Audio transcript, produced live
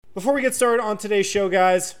Before we get started on today's show,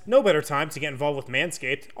 guys, no better time to get involved with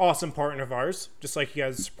Manscaped. Awesome partner of ours. Just like you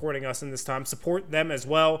guys are supporting us in this time, support them as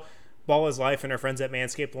well. Ball is Life and our friends at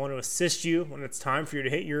Manscaped want to assist you when it's time for you to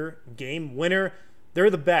hit your game winner. They're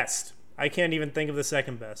the best. I can't even think of the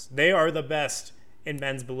second best. They are the best in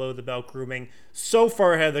men's below-the-belt grooming. So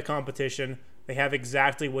far ahead of the competition, they have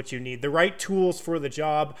exactly what you need. The right tools for the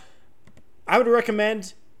job. I would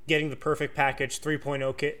recommend getting the Perfect Package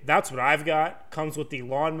 3.0 kit. That's what I've got. Comes with the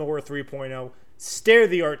Lawnmower 3.0,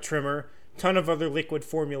 state-of-the-art trimmer, ton of other liquid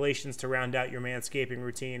formulations to round out your manscaping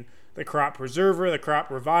routine. The Crop Preserver, the Crop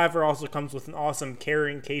Reviver also comes with an awesome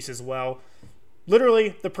carrying case as well.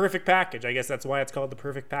 Literally the perfect package. I guess that's why it's called the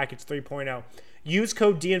Perfect Package 3.0. Use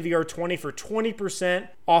code DNVR20 for 20%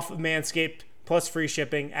 off of Manscaped plus free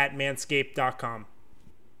shipping at manscaped.com.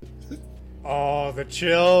 Oh, the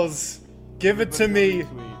chills. Give it to me.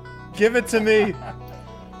 Give it to me.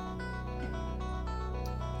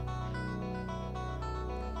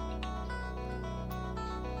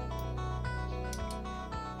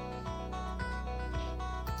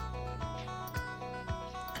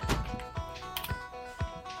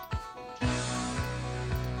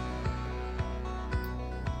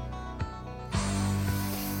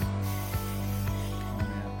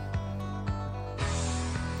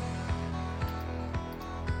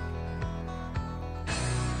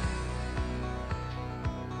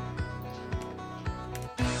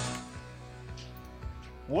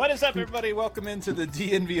 What is up, everybody? Welcome into the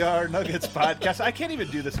DNVR Nuggets podcast. I can't even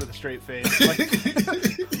do this with a straight face. Like,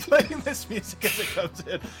 playing this music as it comes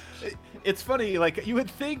in. It's funny, like, you would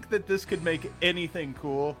think that this could make anything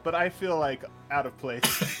cool, but I feel like out of place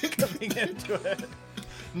coming into it.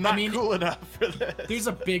 Not cool enough for this. There's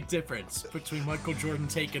a big difference between Michael Jordan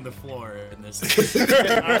taking the floor and this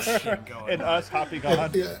and us hopping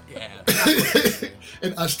on. Yeah.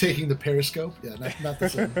 And us taking the periscope. Yeah, not the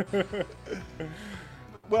same.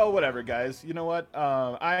 Well, whatever, guys. You know what?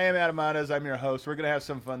 I am Adam Matas. I'm your host. We're going to have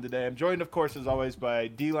some fun today. I'm joined, of course, as always, by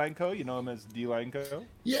D-Line Co. You know him as D-Line Co.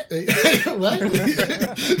 Yeah. What?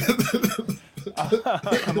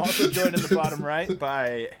 I'm also joined in the bottom right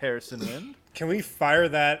by Harrison Wind. Can we fire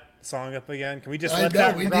that song up again? Can we just let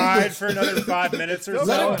that ride for another 5 minutes or so?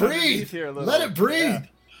 Let it breathe. Let it breathe. Yeah.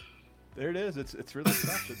 There it is. It's really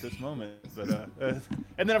tough at this moment. But and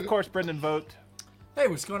then, of course, Brendan Vogt. Hey,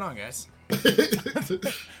 what's going on, guys?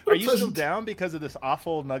 Are you still down because of this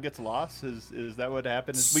awful Nuggets loss? Is that what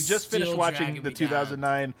happened? We just finished watching the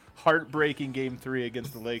 2009 heartbreaking Game 3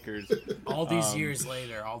 against the Lakers. All these years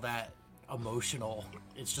later, all that emotional,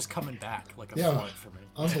 it's just coming back like a flood for me.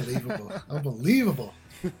 Unbelievable.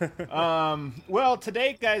 Well,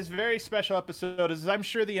 today, guys, very special episode. As I'm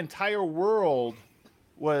sure the entire world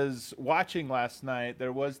was watching last night,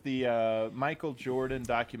 there was the Michael Jordan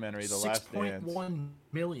documentary, The Last Dance. 6.1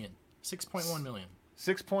 million.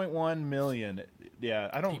 6.1 million. Yeah,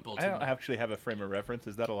 I don't actually have a frame of reference.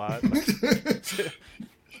 Is that a lot?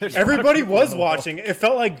 Everybody was watching. It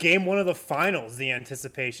felt like game one of the finals, the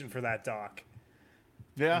anticipation for that doc.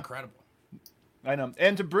 Yeah. Incredible. I know.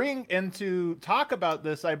 And to talk about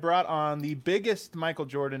this, I brought on the biggest Michael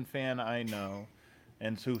Jordan fan I know,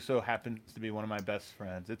 and who so happens to be one of my best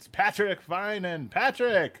friends. It's Patrick Finan.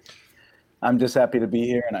 Patrick! I'm just happy to be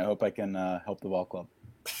here, and I hope I can help the ball club.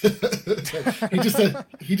 he just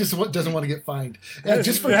doesn't want to get fined.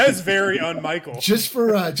 That's very un-Michael. Just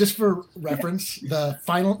for reference,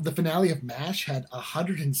 the finale of MASH had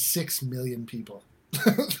 106 million people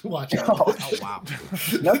watching. Oh wow!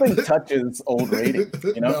 Nothing touches old ratings.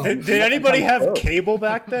 You know? Did anybody have cable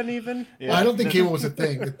back then? Even I don't think cable was a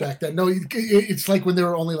thing back then. No, it's like when there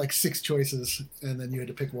were only like 6 choices, and then you had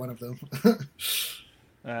to pick one of them.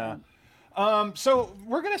 So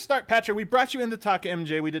we're going to start, Patrick. We brought you in to talk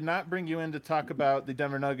MJ. We did not bring you in to talk about the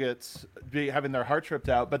Denver Nuggets having their hearts ripped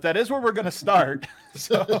out, but that is where we're going to start.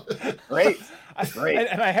 So Great.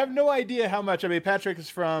 And I have no idea how much. I mean, Patrick is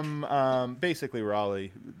from basically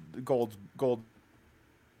Raleigh, Goldsboro.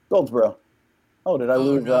 Oh, did I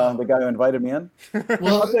lose the guy who invited me in?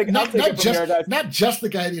 Well, not just the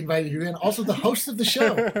guy that invited you in, also the host of the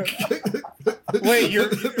show. Wait,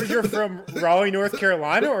 you're from Raleigh, North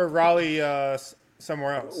Carolina, or Raleigh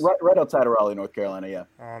somewhere else? Right outside of Raleigh, North Carolina, yeah.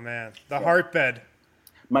 Oh, man. The heartbed.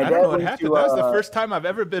 My dad that was the first time I've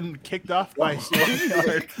ever been kicked off by a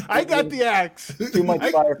I got the axe. Too much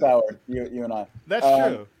firepower, you and I. That's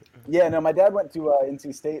true. Yeah, no, my dad went to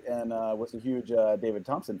NC State and was a huge David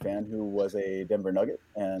Thompson fan who was a Denver Nugget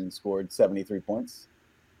and scored 73 points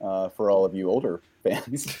for all of you older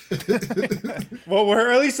fans. Well,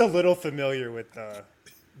 we're at least a little familiar with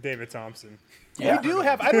David Thompson. We do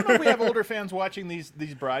have. I don't know if we have older fans watching these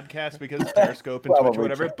broadcasts because it's Periscope and Twitch or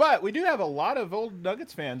whatever. But we do have a lot of old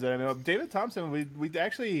Nuggets fans. I mean, David Thompson. We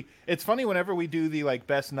actually. It's funny whenever we do the like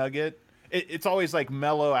best Nugget. It's always like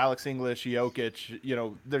Melo, Alex English, Jokic. You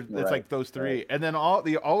know, it's like those three, and then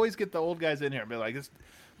you always get the old guys in here and be like, "It's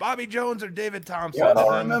Bobby Jones or David Thompson." Yeah,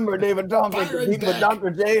 I remember David Thompson competing with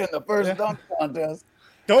Dr. J in the first dunk contest.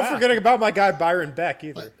 Don't forget about my guy Byron Beck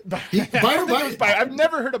either. I've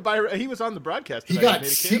never heard of Byron. He was on the broadcast. He's got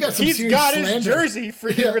his jersey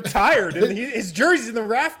freaking retired, and his jersey's in the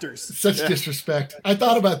rafters. Such disrespect. I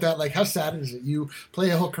thought about that. Like, how sad is it? You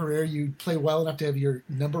play a whole career, you play well enough to have your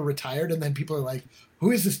number retired, and then people are like,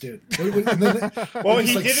 "Who is this dude?" Well,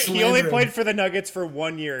 he only played for the Nuggets for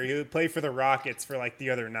 1 year. He played for the Rockets for like the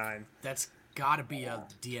other 9. That's got to be a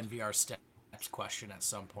DNVR Steps question at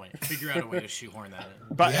some point. Figure out a way to shoehorn that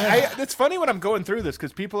in. But it's funny when I'm going through this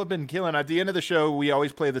because people have been killing. At the end of the show, we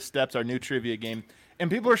always play the Steps, our new trivia game,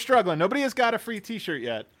 and people are struggling. Nobody has got a free T-shirt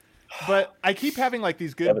yet. But I keep having like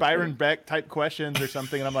these good Byron Beck type questions or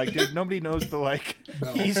something, and I'm like, dude, nobody knows the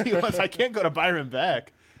easy ones. I can't go to Byron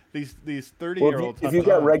Beck. These 30-year-olds. If you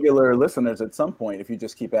got regular listeners at some point, if you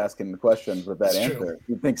just keep asking the questions with that answer,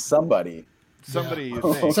 you'd think somebody's going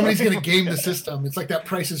to game the system. It's like that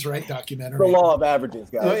Price is Right documentary. The law of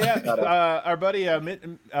averages, guys. Oh, yeah. Our buddy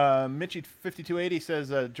Mitchy5280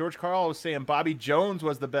 says George Karl was saying Bobby Jones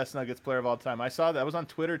was the best Nuggets player of all time. I saw that. I was on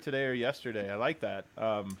Twitter today or yesterday. I like that.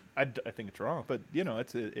 I think it's wrong, but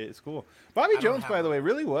it's cool. Bobby Jones, by the way,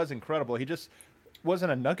 really was incredible. He just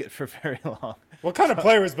wasn't a Nugget for very long. What kind of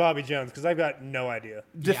player was Bobby Jones? Because I've got no idea.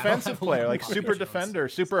 Defensive player, like super defender,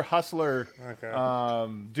 super hustler,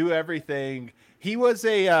 do everything. He was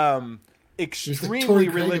a extremely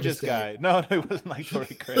religious guy. No, he wasn't like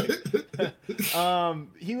Torrey Craig.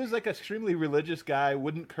 He was like an extremely religious guy,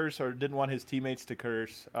 wouldn't curse or didn't want his teammates to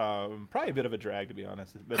curse. Probably a bit of a drag, to be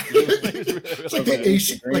honest. But he was like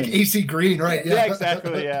AC Green, right? Yeah,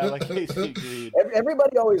 exactly. Yeah, like AC Green.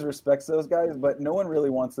 Everybody always respects those guys, but no one really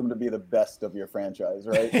wants them to be the best of your franchise,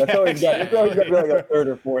 right? That's always got to be like a third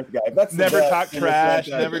or fourth guy. That's never talked trash,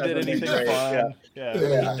 never did anything fun. Yeah. He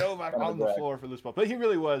dove out on the floor for this ball. But he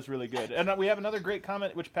really was really good. And we have another great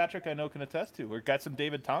comment, which Patrick, I know, can attest to. We've got some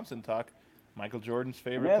David Thompson talk. Michael Jordan's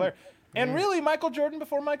favorite player. And really, Michael Jordan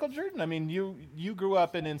before Michael Jordan. I mean, you grew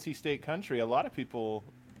up in NC State country. A lot of people,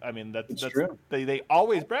 I mean, that's true. They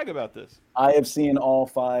always brag about this. I have seen all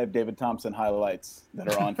 5 David Thompson highlights that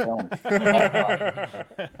are on film.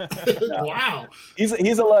 Wow. He's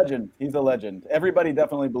a legend. He's a legend. Everybody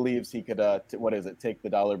definitely believes he could, take the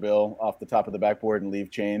dollar bill off the top of the backboard and leave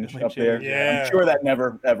change up there. Yeah. I'm sure that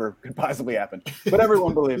never, ever could possibly happen. But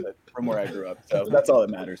everyone believes it from where I grew up. So that's all that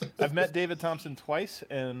matters. I've met David Thompson twice,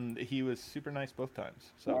 and he was super nice both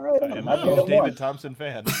times. So all right. I am a huge David Thompson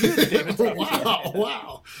fan. David Thompson.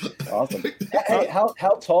 Wow. Awesome. Hey, how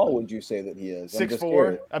tall would you say that he is?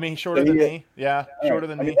 6'4". I mean, shorter than me. Yeah, shorter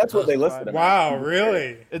than me. That's what they listed him. Wow,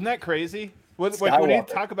 really? Isn't that crazy? When you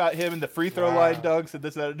talk about him and the free throw line dunks and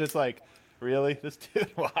this, that, it's like, really? This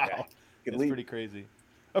dude? Wow. Yeah. It's pretty crazy.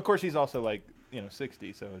 Of course, he's also like,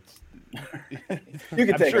 60, so it's.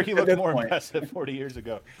 I'm sure he looked more impressive 40 years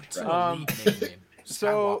ago.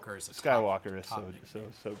 Skywalker is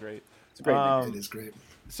so great. It's a great name. It is great.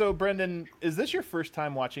 So, Brendan, is this your first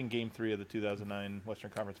time watching Game 3 of the 2009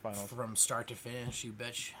 Western Conference Finals? From start to finish, you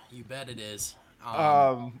bet it is.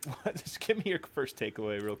 Just give me your first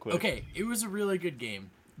takeaway real quick. Okay, it was a really good game.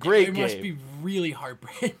 Great game. It must be really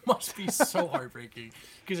heartbreaking. It must be so heartbreaking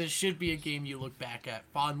because it should be a game you look back at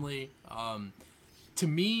fondly. To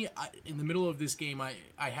me, in the middle of this game, I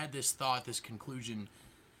had this thought, this conclusion.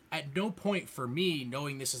 At no point for me,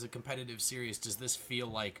 knowing this is a competitive series, does this feel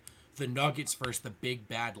like the Nuggets versus the big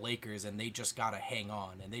bad Lakers, and they just got to hang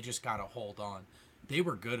on, and they just got to hold on. They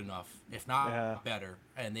were good enough, if not better,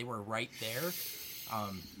 and they were right there.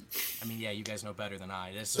 You guys know better than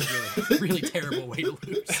I. This is a really terrible way to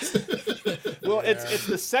lose. Well, it's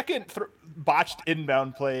the second botched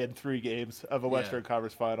inbound play in 3 games of a Western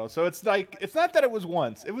Conference Final. So it's like, it's not that it was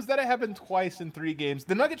once. It was that it happened twice in 3 games.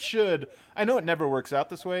 The Nuggets should, I know it never works out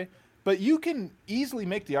this way, but you can easily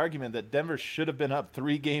make the argument that Denver should have been up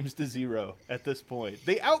 3-0 at this point.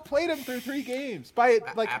 They outplayed them through 3 games by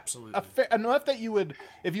absolutely enough that you would,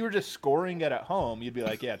 if you were just scoring it at home, you'd be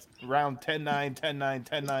like, yeah, it's round 10-9, 10-9,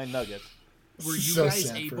 10-9 Nuggets. Were you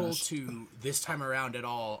guys able to this time around at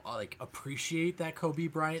all appreciate that Kobe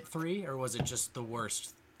Bryant 3, or was it just the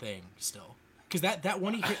worst thing still? Because that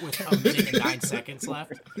one he hit with a minute and 9 seconds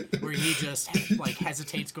left, where he just like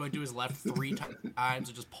hesitates going to his left 3 times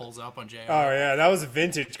and just pulls up on JR. Oh yeah, that was a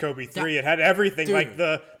vintage Kobe 3. It had everything, Dude. like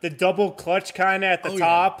the double clutch kind of at the Oh,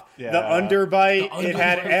 top, yeah. the underbite. The It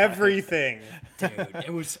had underbite. everything. Dude,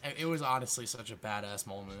 it was honestly such a badass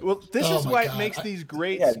moment. Well, this Oh is my why God. it makes these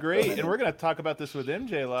greats Yeah, great, and we're going to talk about this with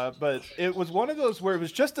MJ a lot, but it was one of those where it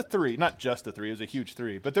was just a 3, not just a 3, it was a huge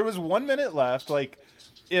 3, but there was 1 minute left. Like,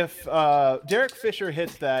 if Derek Fisher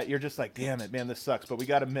hits that, you're just like, damn it, man, this sucks, but we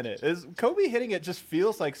got a minute. Kobe hitting it just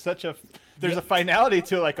feels like there's a finality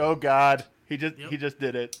to it, like, oh God, he just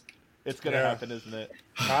did it. It's going to happen, isn't it?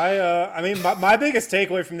 I mean, my biggest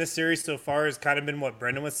takeaway from this series so far has kind of been what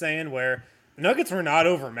Brendan was saying, where the Nuggets were not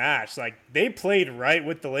overmatched. Like, they played right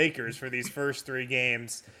with the Lakers for these first 3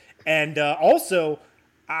 games. And also,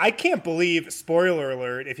 I can't believe, spoiler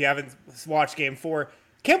alert, if you haven't watched Game 4,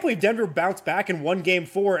 can't believe Denver bounced back and won Game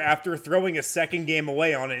 4 after throwing a second game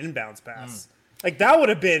away on an inbounds pass. Like, that would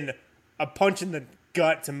have been a punch in the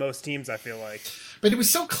gut to most teams, I feel like. But it was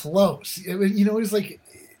so close. It was like,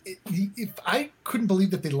 if I couldn't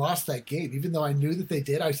believe that they lost that game, even though I knew that they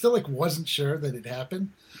did, I still wasn't sure that it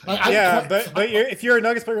happened. If you're a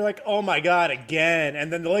Nuggets player, you're like, oh my God, again.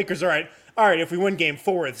 And then the Lakers are all right, if we win Game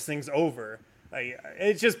 4, this thing's over. Like,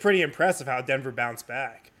 it's just pretty impressive how Denver bounced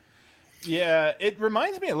back. Yeah, it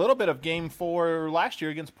reminds me a little bit of Game 4 last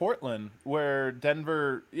year against Portland, where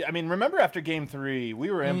Denver. I mean, remember after Game 3,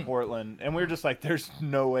 we were in Portland, and we were just like, "There's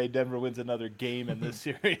no way Denver wins another game in this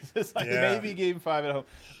series." It's like maybe Game 5 at home,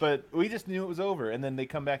 but we just knew it was over. And then they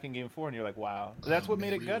come back in Game 4, and you're like, "Wow, that's what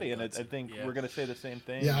made it gutty." And I think we're gonna say the same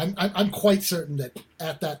thing. Yeah, I'm quite certain that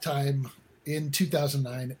at that time in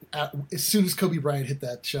 2009, as soon as Kobe Bryant hit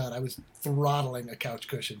that shot, I was throttling a couch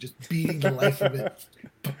cushion, just beating the life of it.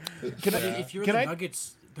 If you're the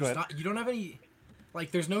Nuggets, you don't have any, like,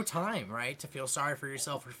 there's no time, right, to feel sorry for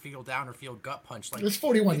yourself or feel down or feel gut punched. Like, It's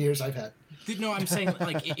 41 years I've had. No, I'm saying,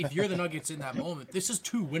 like, if you're the Nuggets in that moment, this is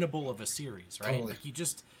too winnable of a series, right? Totally.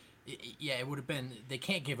 Like, it would have been, they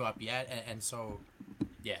can't give up yet, and so,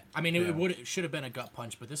 yeah. I mean, it should have been a gut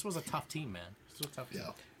punch, but this was a tough team, man. This was a tough team.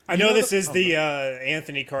 Yeah. I know this is the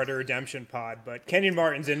Anthony Carter redemption pod, but Kenyon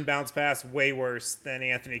Martin's inbounds pass way worse than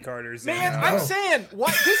Anthony Carter's. Man, I'm saying,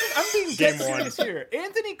 I'm being dead serious here.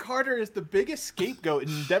 Anthony Carter is the biggest scapegoat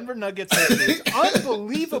in Denver Nuggets history. It's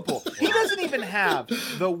unbelievable. He doesn't even have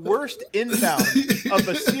the worst inbound of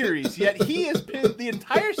a series, yet he is pinned. The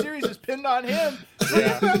entire series is pinned on him.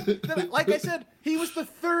 Like I said, he was the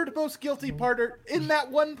 3rd most guilty partner in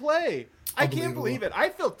that one play. I can't believe it. I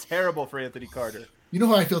feel terrible for Anthony Carter. You know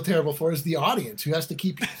who I feel terrible for is the audience, who has to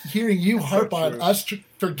keep hearing you harp on us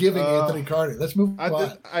forgiving Anthony Carter. Let's move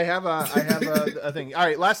on. I have a thing. All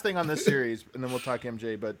right, last thing on this series, and then we'll talk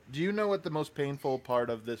MJ. But do you know what the most painful part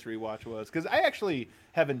of this rewatch was? Because I actually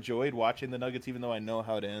have enjoyed watching the Nuggets, even though I know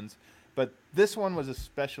how it ends. But this one was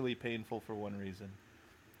especially painful for one reason: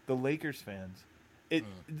 the Lakers fans.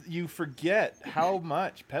 You forget how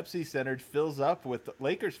much Pepsi Center fills up with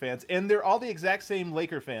Lakers fans, and they're all the exact same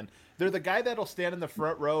Laker fan. They're the guy that'll stand in the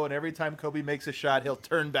front row, and every time Kobe makes a shot, he'll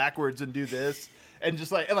turn backwards and do this, and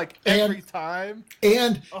just every time.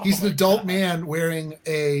 And he's an adult man wearing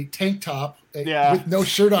a tank top with no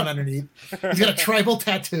shirt on underneath. He's got a tribal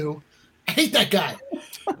tattoo. I hate that guy.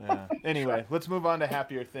 Yeah. Anyway, let's move on to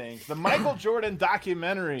happier things. The Michael Jordan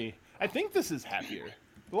documentary. I think this is happier.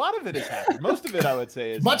 A lot of it is happier. Most of it, I would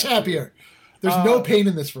say, is much happier. There's no pain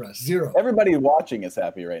in this for us. Zero. Everybody watching is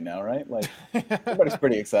happy right now, right? Like, everybody's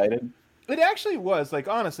pretty excited. It actually was. Like,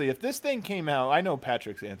 honestly, if this thing came out, I know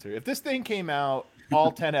Patrick's answer. If this thing came out, all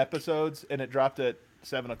 10 episodes, and it dropped at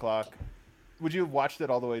 7 o'clock, would you have watched it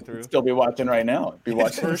all the way through? Still be watching right now. Be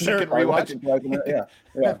watching For sure.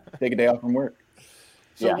 Yeah. Take a day off from work.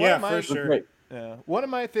 So for sure. Yeah. One of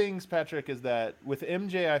my things, Patrick, is that with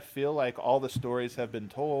MJ, I feel like all the stories have been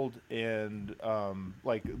told, and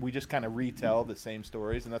we just kind of retell the same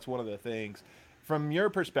stories, and that's one of the things. From your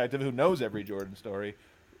perspective, who knows every Jordan story,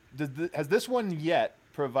 has this one yet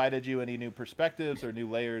provided you any new perspectives or new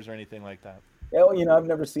layers or anything like that? Yeah, well, I've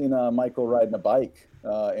never seen Michael riding a bike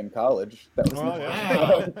in college. That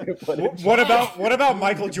was What about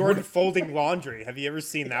Michael Jordan folding laundry? Have you ever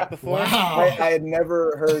seen that before? Wow. I had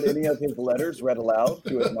never heard any of his letters read aloud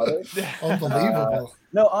to his mother. Unbelievable.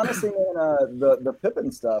 No, honestly, man, the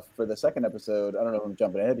Pippen stuff for the second episode, I don't know if I'm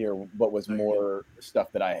jumping ahead here, but was more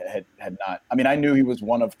stuff that I had not. I mean, I knew he was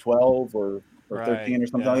one of 12 or 13 or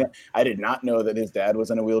something like that. I did not know that his dad was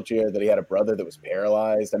in a wheelchair, that he had a brother that was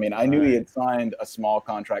paralyzed. I mean, I knew he had signed a small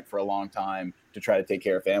contract for a long time to try to take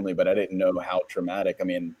care of family, but I didn't know how traumatic. I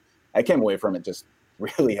mean, I came away from it just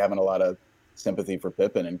really having a lot of sympathy for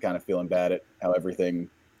Pippen and kind of feeling bad at how everything,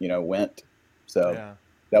 went. So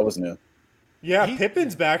that was new. Yeah,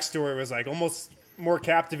 Pippen's backstory was like almost more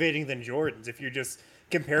captivating than Jordan's if you're just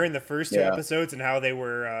comparing the first two episodes and how they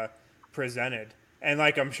were presented. And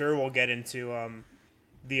like I'm sure we'll get into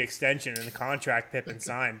the extension and the contract Pippen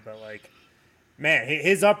signed, but like, man,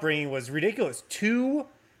 his upbringing was ridiculous. 2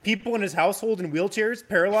 people in his household in wheelchairs,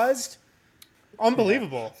 paralyzed.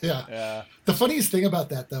 Unbelievable. Yeah. The funniest thing about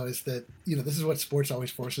that, though, is that, this is what sports always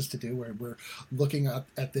force us to do, where we're looking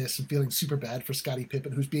at this and feeling super bad for Scottie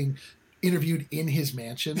Pippen, who's being interviewed in his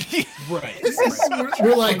mansion. Right.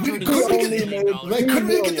 We're like, couldn't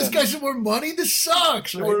we get this guy some more money? This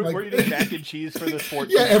sucks. Right? We're eating mac and cheese for the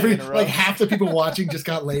 14th half the people watching just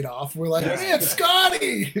got laid off. We're like, man,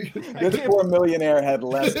 Scotty! This poor millionaire had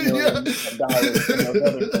less millions of dollars than those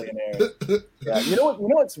other millionaires. Yeah. You know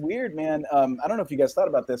what's weird, man? I don't know if you guys thought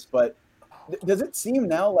about this, but does it seem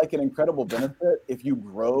now like an incredible benefit if you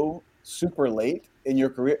grow super late in your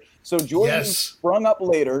career? So Jordan sprung up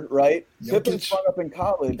later, right? Pippen sprung up in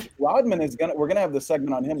college. Rodman we're gonna have the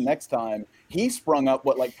segment on him next time. He sprung up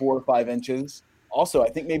 4 or 5 inches. Also, I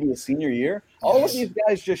think maybe his senior year. All of these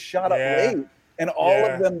guys just shot up late, and all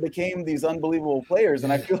of them became these unbelievable players.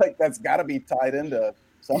 And I feel like that's got to be tied into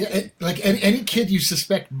something. Yeah, like any kid you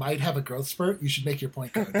suspect might have a growth spurt, you should make your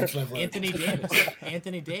point guard. That's what I've learned. Anthony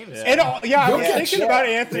Davis. And I was thinking about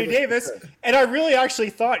Anthony Davis, and I really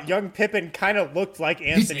actually thought young Pippen kind of looked like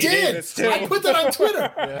Anthony Davis too. I put that on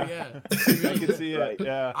Twitter. I could see it.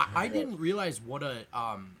 Yeah. I didn't realize what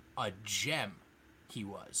a gem he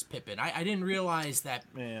was, Pippen. I didn't realize that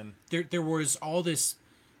there was all this.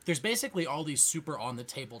 There's basically all these super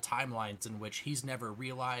on-the-table timelines in which he's never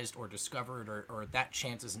realized or discovered or that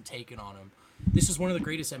chance isn't taken on him. This is one of the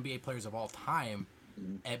greatest NBA players of all time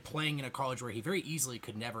at playing in a college where he very easily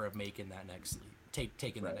could never have taken that next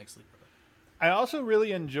leap. I also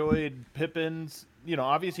really enjoyed Pippen's,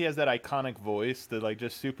 obviously he has that iconic voice that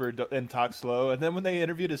just super and talk slow. And then when they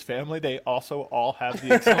interviewed his family, they also all have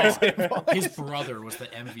the exact same voice. His brother was the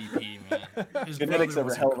MVP, man. His genetics are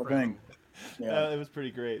a hell of a thing. Yeah, it was pretty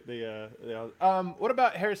great. What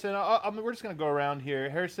about Harrison? We're just going to go around here.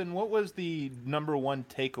 Harrison, what was the number one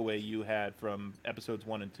takeaway you had from episodes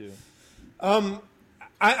 1 and 2?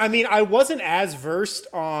 I mean, I wasn't as versed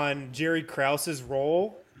on Jerry Krause's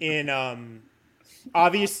role in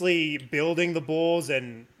obviously building the Bulls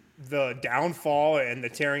and the downfall and the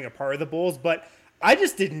tearing apart of the Bulls, but I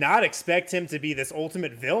just did not expect him to be this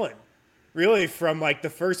ultimate villain, really, from the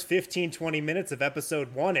first 15, 20 minutes of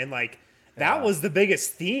episode 1. And that was the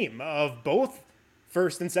biggest theme of both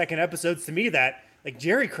first and second episodes to me, that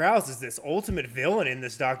Jerry Krause is this ultimate villain in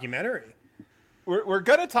this documentary. We're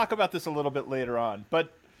going to talk about this a little bit later on,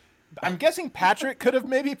 but I'm guessing Patrick could have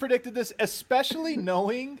maybe predicted this, especially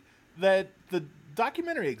knowing that the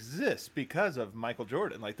documentary exists because of Michael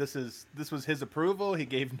Jordan. This was his approval. He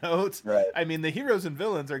gave notes. Right. I mean, the heroes and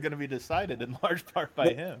villains are going to be decided in large part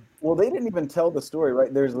by him. Well, they didn't even tell the story,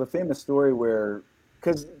 right? There's the famous story where,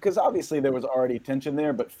 because obviously there was already tension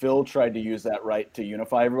there, but Phil tried to use that right to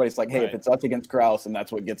unify everybody. It's like, hey, if it's us against Krause and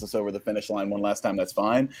that's what gets us over the finish line one last time, that's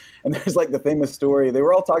fine. And there's the famous story. They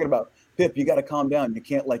were all talking about, Pip, you got to calm down. You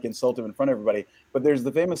can't insult him in front of everybody. But there's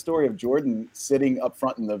the famous story of Jordan sitting up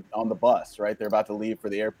front on the bus, right? They're about to leave for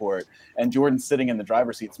the airport. And Jordan's sitting in the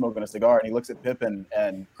driver's seat smoking a cigar. And he looks at Pippen,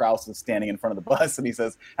 and Krause is standing in front of the bus. And he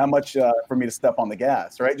says, how much for me to step on the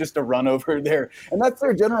gas, right? Just to run over there. And that's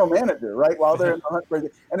their general manager, right? While they're in the hunt for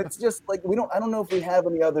it. And it's just I don't know if we have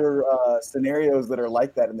any other scenarios that are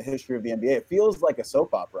like that in the history of the NBA. It feels like a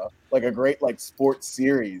soap opera, like a great sports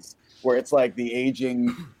series where it's the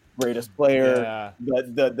aging greatest player,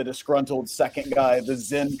 the disgruntled second guy, the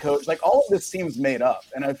Zen coach, all of this seems made up.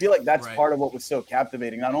 And I feel like that's part of what was so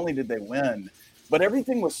captivating. Not only did they win, but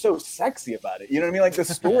everything was so sexy about it. You know what I mean? The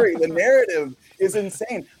story, the narrative is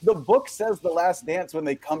insane. The book says The Last Dance when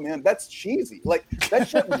they come in. That's cheesy. That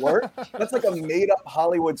shouldn't work. That's a made-up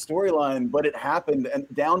Hollywood storyline, but it happened, and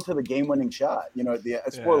down to the game-winning shot.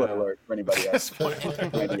 Spoiler alert for anybody else.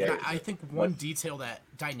 I think one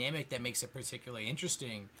dynamic that makes it particularly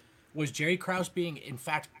interesting was Jerry Krause being, in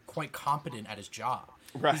fact, quite competent at his job.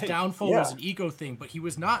 Right. His downfall was an ego thing, but he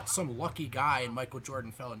was not some lucky guy and Michael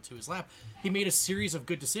Jordan fell into his lap. He made a series of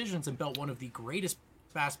good decisions and built one of the greatest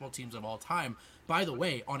basketball teams of all time, by the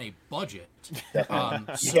way, on a budget.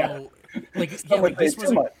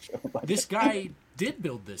 This guy did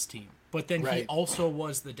build this team, but then he also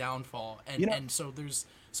was the downfall. And so there's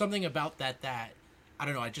something about that I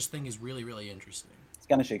don't know, I just think is really, really interesting.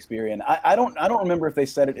 Kind of Shakespearean. I don't remember if they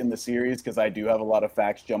said it in the series because I do have a lot of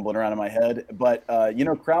facts jumbling around in my head. But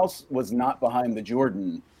Krause was not behind the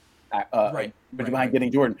Jordan behind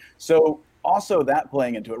getting Jordan. So also that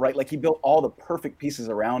playing into it, right? Like he built all the perfect pieces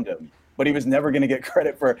around him, but he was never going to get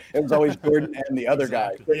credit for it. Was always Jordan and the other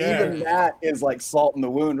guy. But even that is like salt in the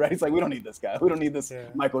wound, right? It's like, we don't need this guy. We don't need this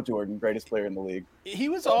Michael Jordan, greatest player in the league. He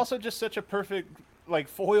was also just such a perfect like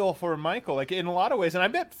foil for Michael, like in a lot of ways. And I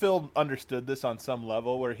bet Phil understood this on some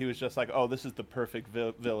level where he was just like, oh, this is the perfect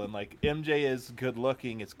villain. Like MJ is good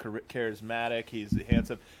looking, it's charismatic, he's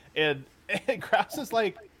handsome. And Krause is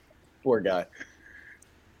like, poor guy.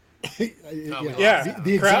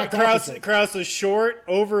 Krause was short,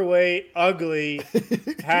 overweight, ugly,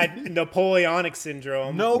 had Napoleonic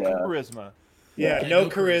syndrome. No charisma. No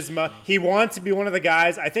charisma. He wants to be one of the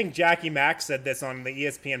guys. I think Jackie Mack said this on the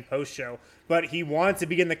ESPN post show, but he wanted to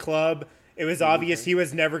be in the club. It was obvious he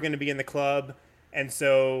was never going to be in the club, and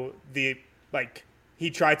so he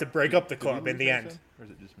tried to break up the club in the end. Or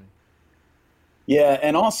is it just me? Yeah,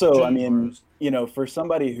 and also, I mean, for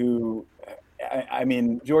somebody who, I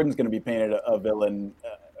mean, Jordan's going to be painted a villain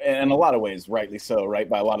in a lot of ways, rightly so, right?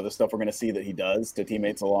 By a lot of the stuff we're going to see that he does to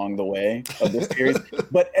teammates along the way of this series.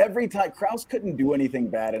 But every time, Krause couldn't do anything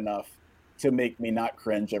bad enough to make me not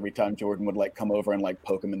cringe every time Jordan would like come over and like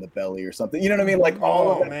poke him in the belly or something. You know what I mean? Like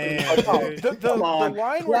all of that. Man. The line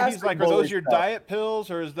where he's like, are those your diet pills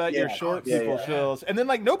or is that your short people pills? And then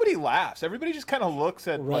like nobody laughs. Everybody just kind of looks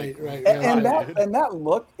at right. And that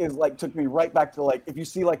look is like took me right back to like if you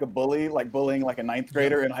see like a bully like bullying like a ninth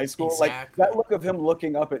grader in high school, like that look of him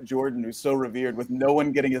looking up at Jordan who's so revered with no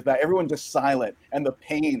one getting his back, everyone just silent, and the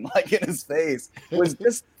pain like in his face was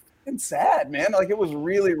just sad, man. Like it was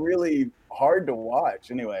really, really hard to watch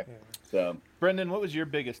anyway. So Brendan, what was your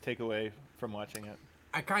biggest takeaway from watching it?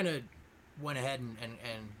 I kind of went ahead and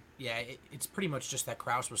it's pretty much just that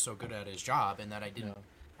Krause was so good at his job and that I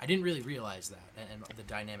didn't really realize that and the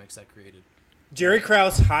dynamics that created. Jerry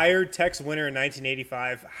Krause hired Tex Winter in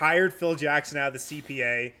 1985, hired Phil Jackson out of the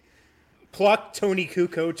CPA, plucked Tony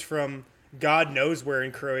Kukoc from God knows where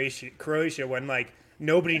in Croatia when like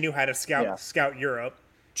nobody knew how to scout Europe.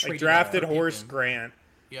 Like drafted Horace Grant,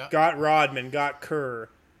 got Rodman, got Kerr,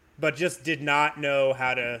 but just did not know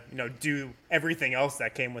how to, do everything else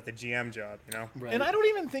that came with the GM job, Right. And I don't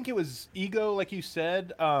even think it was ego, like you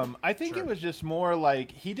said. I think it was just more like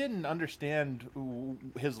he didn't understand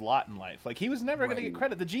his lot in life. Like he was never going to get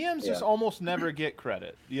credit. The GMs just almost never get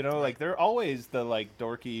credit. Like they're always the like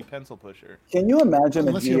dorky pencil pusher. Can you imagine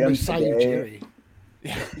unless the GM today? Jerry.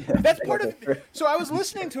 That's part of. So I was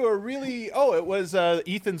listening to it was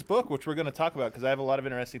Ethan's book, which we're going to talk about because I have a lot of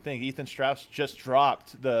interesting things. Ethan Strauss just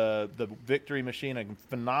dropped the Victory Machine, a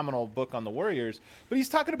phenomenal book on the Warriors. But he's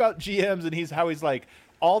talking about GMs and how he's like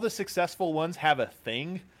all the successful ones have a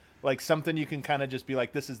thing, like something you can kind of just be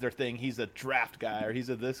like, this is their thing. He's a draft guy or he's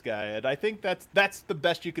a this guy, and I think that's the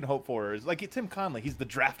best you can hope for. Is like Tim Conley, he's the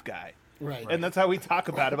draft guy. Right. And that's how we talk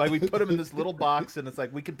about him. Like we put him in this little box, and it's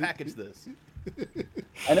like we can package this.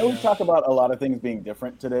 I know we talk about a lot of things being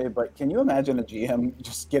different today, but can you imagine a GM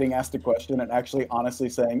just getting asked a question and actually honestly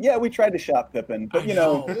saying, "Yeah, we tried to shop Pippen, but we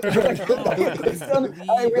always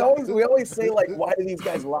say like, why do these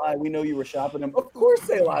guys lie? We know you were shopping them. Of course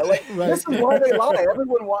they lie. Like this is why they lie.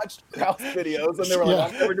 Everyone watched Krause videos and they were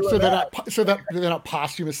like, I'm never doing that. So that they're not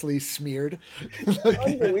posthumously smeared.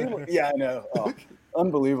 Unbelievable. Yeah, I know. Oh,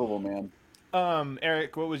 unbelievable, man.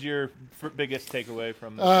 Eric, what was your biggest takeaway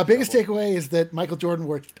from this? Biggest takeaway is that Michael Jordan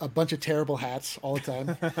wore a bunch of terrible hats all the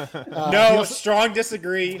time. Strong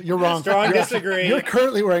disagree. You're wrong. Disagree. You're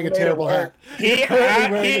currently wearing a terrible hat. He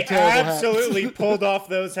absolutely pulled off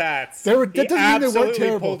those hats. That doesn't mean they weren't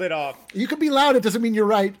terrible. Pulled it off. You can be loud. It doesn't mean you're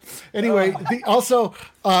right. Anyway, also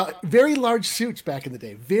very large suits back in the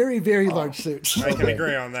day. Very, very large suits. I can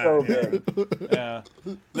agree on that.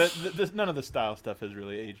 So none of the style stuff has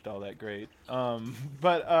really aged all that great. I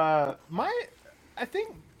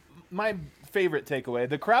think my favorite takeaway,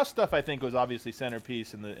 the Krause stuff, I think was obviously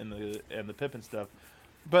centerpiece in the Pippen stuff.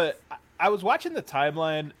 But I was watching the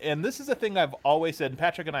timeline, and this is a thing I've always said, and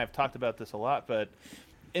Patrick and I have talked about this a lot, but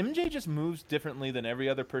MJ just moves differently than every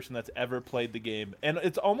other person that's ever played the game. And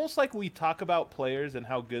it's almost like we talk about players and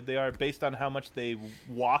how good they are based on how much they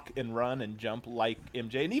walk and run and jump like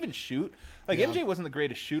MJ and even shoot. Like MJ wasn't the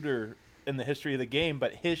greatest shooter in the history of the game,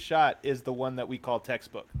 but his shot is the one that we call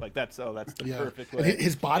textbook. Like that's the perfect way. And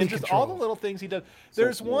his body just control. All the little things he does.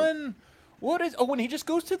 There's one. When he just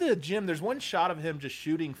goes to the gym, there's one shot of him just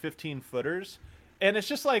shooting 15-footers, and it's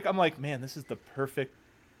just like, I'm like, man, this is the perfect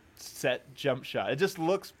set jump shot. It just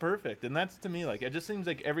looks perfect, and that's, to me, like, it just seems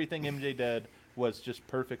like everything MJ did was just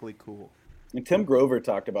perfectly cool. And Tim Grover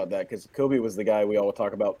talked about that because Kobe was the guy we all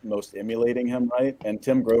talk about most emulating him, right? And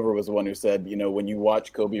Tim Grover was the one who said, when you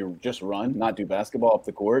watch Kobe just run, not do basketball off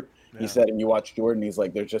the court, he said, and you watch Jordan, he's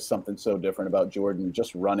like, there's just something so different about Jordan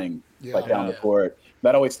just running down the court.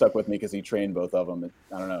 That always stuck with me because he trained both of them.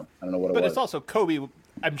 I don't know what it was. But it's also Kobe,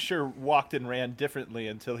 I'm sure, walked and ran differently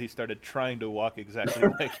until he started trying to walk exactly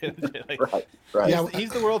like him. Right. Yeah, he's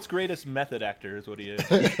the world's greatest method actor is what he is.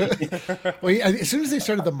 Well, as soon as they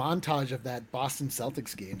started the montage of that Boston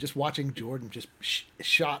Celtics game, just watching Jordan just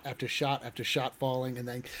shot after shot after shot falling, and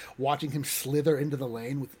then watching him slither into the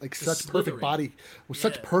lane with such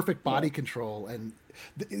perfect body control. And,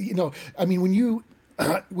 I mean, when you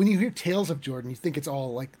hear tales of Jordan, you think it's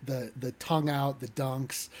all like the tongue out, the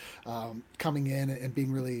dunks, coming in and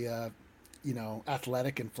being really,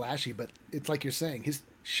 athletic and flashy. But it's like you're saying, his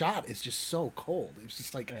shot is just so cold. It's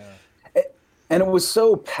just like, and it was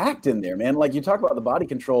so packed in there, man. Like you talk about the body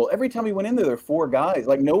control. Every time he went in there were 4 guys.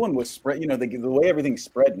 Like no one was spread. The way everything's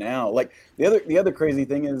spread now. Like the other crazy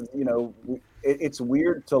thing is, it's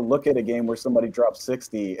weird to look at a game where somebody drops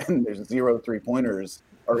 60 and there's 0 3-pointers.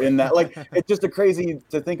 Or in that, like, it's just crazy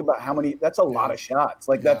to think about how many. That's a lot of shots.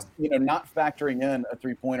 Like that's not factoring in a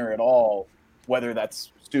 3-pointer at all, whether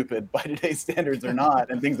that's stupid by today's standards or not,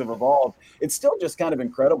 and things have evolved. It's still just kind of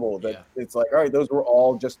incredible that it's like, all right, those were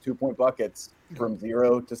all just 2-point buckets from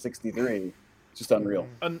 0 to 63. It's just unreal.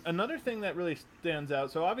 Another thing that really stands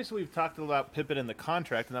out. So obviously we've talked about Pippen in the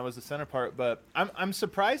contract, and that was the center part. But I'm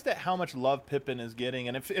surprised at how much love Pippen is getting,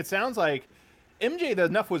 and it sounds like MJ,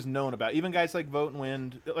 enough was known about. Even guys like Vogt and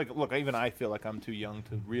Wind, look, even I feel like I'm too young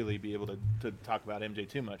to really be able to talk about MJ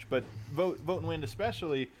too much. But Vogt and Wind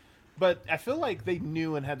especially. But I feel like they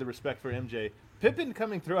knew and had the respect for MJ. Pippen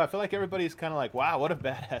coming through, I feel like everybody's kind of like, wow, what a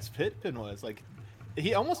badass Pippen was. Like,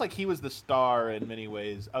 he almost like he was the star in many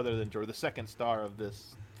ways, other than Jordan, the second star of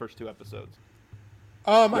this first 2 episodes.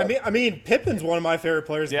 I mean, Pippen's one of my favorite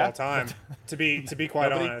players of all time. To be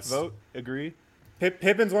quite honest, Vogt, agree.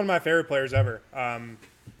 Pippen's one of my favorite players ever.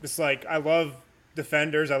 Just like I love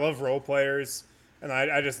defenders, I love role players, and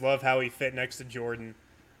I just love how he fit next to Jordan.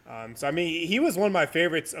 So I mean, he was one of my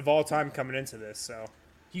favorites of all time coming into this. So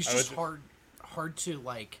he's just hard to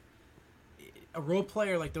like. A role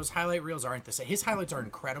player, like those highlight reels aren't the same. His highlights are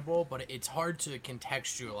incredible, but it's hard to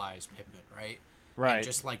contextualize Pippen, right? Right. And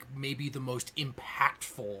just like maybe the most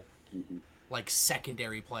impactful, like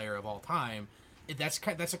secondary player of all time. That's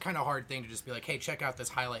a kind of hard thing to just be like, hey, check out this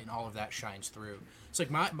highlight, and all of that shines through. It's like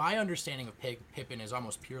my understanding of Pippen is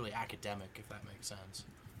almost purely academic, if that makes sense.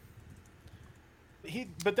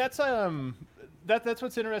 But that's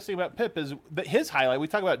what's interesting about Pip is that his highlight. We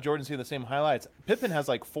talk about Jordan seeing the same highlights. Pippen has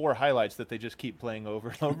like 4 highlights that they just keep playing over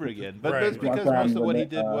and over again. But that's because most of what he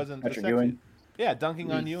did wasn't the sexy. Yeah,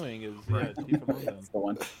 dunking on Ewing is chief among them. That's the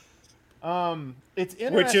one. It's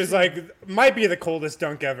interesting. Which is like might be the coldest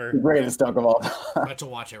dunk ever. Greatest dunk of all time. I'm about to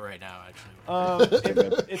watch it right now,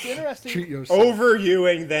 actually. It's interesting. Treat yourself. Over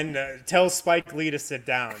Ewing, then tell Spike Lee to sit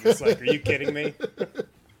down. It's like, are you kidding me?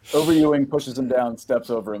 Over Ewing, pushes him down, steps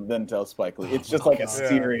over him, then tells Spike Lee. It's just like a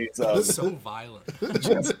series of So violent.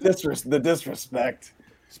 just the disrespect.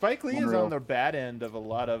 Spike Lee is on the bad end of a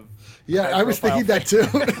lot of. Yeah, I was thinking that too.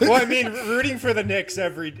 Well, I mean, rooting for the Knicks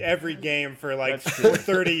every game for like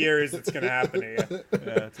 30 years, it's going to happen to you.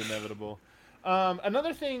 Yeah, it's inevitable.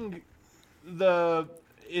 Another thing,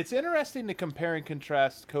 it's interesting to compare and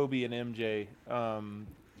contrast Kobe and MJ.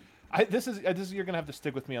 This is you're gonna have to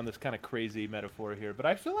stick with me on this kind of crazy metaphor here, but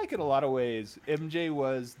I feel like in a lot of ways MJ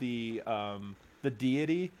was the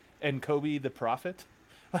deity and Kobe the prophet.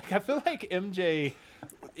 Like I feel like MJ,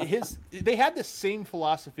 they had the same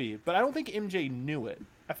philosophy, but I don't think MJ knew it.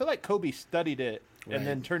 I feel like Kobe studied it and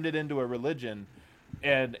then turned it into a religion,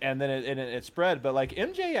 and then it spread. But like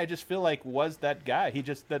MJ, I just feel like was that guy. He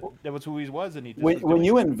just that was who he was, and he just when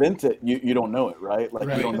you invent it, you don't know it, right?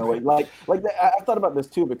 Like you don't know it. Like I thought about this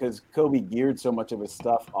too because Kobe geared so much of his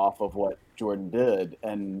stuff off of what Jordan did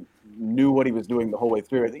and knew what he was doing the whole way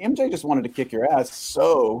through. MJ just wanted to kick your ass,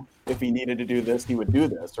 so if he needed to do this, he would do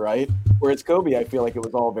this, right? Whereas Kobe, I feel like it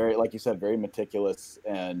was all very, like you said, very meticulous,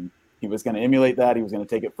 and he was going to emulate that. He was going to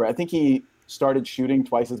take it for. I think he started shooting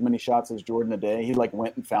twice as many shots as Jordan a day. He like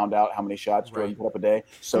went and found out how many shots Jordan put up a day,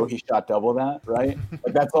 so he shot double that, right?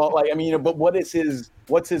 Like that's all. Like I mean, but what's his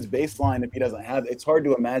baseline if he doesn't have? It's hard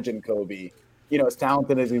to imagine Kobe, as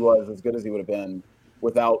talented as he was, as good as he would have been,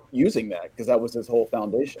 without using that because that was his whole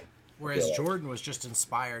foundation. Whereas Jordan was just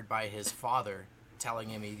inspired by his father telling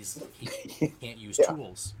him he can't use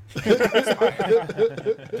tools.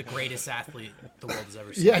 The greatest athlete the world has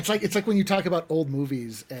ever seen. Yeah, it's like when you talk about old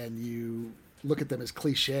movies and you look at them as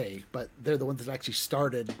cliche, but they're the ones that actually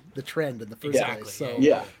started the trend in the first Exactly. place. So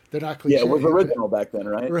Yeah. they're not cliche. Yeah, it was original back then,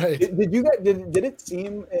 right? Right. Did you guys did it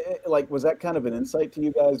seem like, was that kind of an insight to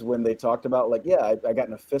you guys when they talked about like, yeah, I got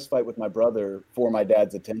in a fist fight with my brother for my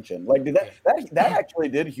dad's attention? Like, did that actually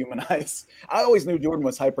did humanize? I always knew Jordan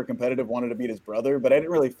was hyper competitive, wanted to beat his brother, but I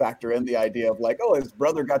didn't really factor in the idea of like, oh, his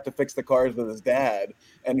brother got to fix the cars with his dad,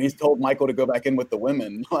 and he's told Michael to go back in with the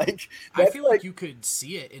women. Like, I feel like you could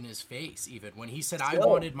see it in his face, even when he said, "I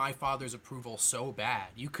wanted my father's approval so bad."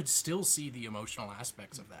 You could still see the emotional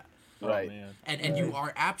aspects of that. Right. And you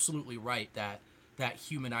are absolutely right that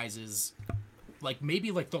humanizes, like,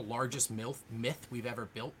 maybe like the largest myth we've ever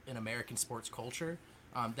built in American sports culture.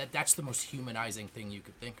 That's the most humanizing thing you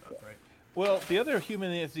could think of, right? Well, the other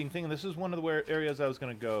humanizing thing, and this is one of the areas I was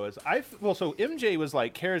going to go, is so MJ was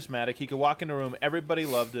like charismatic. He could walk in a room, everybody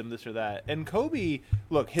loved him, this or that. And Kobe,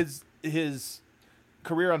 look, his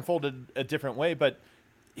career unfolded a different way, but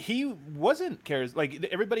he wasn't like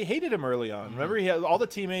everybody hated him early on. Remember, he had all the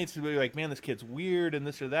teammates who were like, "Man, this kid's weird," and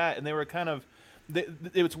this or that, and they were kind of.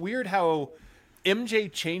 It was weird how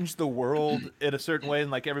MJ changed the world in a certain way, and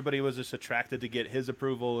like everybody was just attracted to get his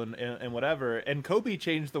approval and whatever. And Kobe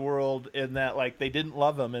changed the world in that like they didn't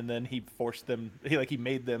love him, and then he forced them. He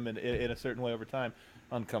made them in a certain way over time.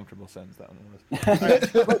 Uncomfortable sentence that one was.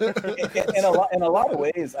 In a lot of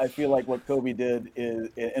ways, I feel like what Kobe did is,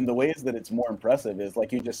 in the ways that it's more impressive, is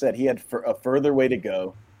like you just said, he had a further way to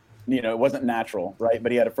go. You know, it wasn't natural, right?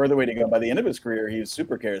 But he had a further way to go. By the end of his career, he was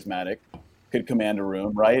super charismatic, could command a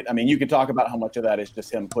room, right? I mean, you could talk about how much of that is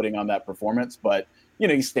just him putting on that performance, but you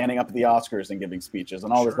know, he's standing up at the Oscars and giving speeches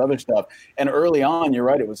and all this other stuff. And early on, you're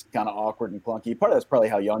right, it was kind of awkward and clunky. Part of that's probably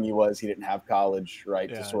how young he was. He didn't have college, right,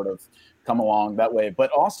 to sort of come along that way. But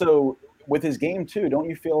also with his game too, don't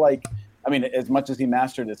you feel like, I mean, as much as he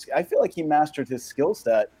mastered this, I feel like he mastered his skill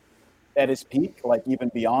set at his peak, like even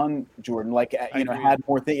beyond Jordan, like, you know, had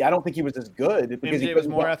more things. I don't think he was as good because MJ he was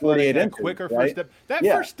more athletic, had quicker first step. That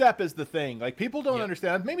first step is the thing. Like, people don't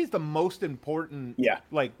understand. Maybe it's the most important,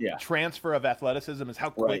 transfer of athleticism is how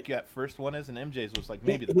quick that first one is. And MJ's was like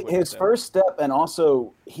maybe the quickest. His first step, and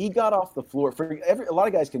also he got off the floor. A lot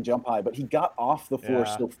of guys can jump high, but he got off the floor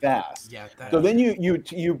so fast. Yeah. So then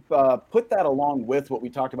you put that along with what we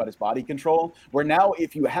talked about, his body control, where now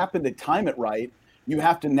if you happen to time it right, you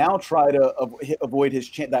have to now try to avoid his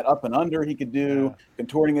that up and under he could do,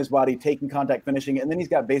 contorting his body, taking contact, finishing it, and then he's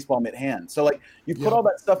got baseball mitt hands. So like you put all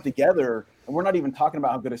that stuff together, and we're not even talking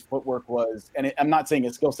about how good his footwork was. And I'm not saying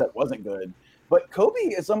his skill set wasn't good, but Kobe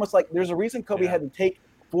is almost like there's a reason Kobe had to take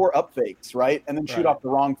 4 up fakes, right, and then shoot off the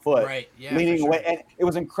wrong foot, leaning away. And it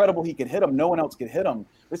was incredible he could hit him. No one else could hit him.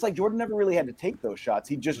 It's like Jordan never really had to take those shots.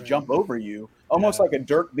 He'd just jump over you, almost like a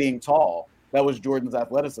Dirk being tall. That was Jordan's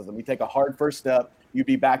athleticism. He'd take a hard first step, you'd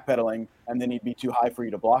be backpedaling, and then he'd be too high for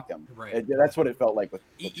you to block him. Right. That's what it felt like with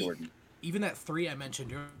Jordan. Even that 3 I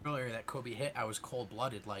mentioned earlier that Kobe hit, I was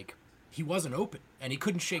cold-blooded. Like, he wasn't open, and he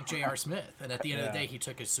couldn't shake J.R. Smith. And at the end of the day, he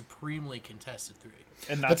took a supremely contested 3.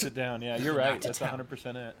 And knocks it down. Yeah, you're right. That's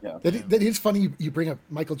 100% it. Yeah. That is funny you bring up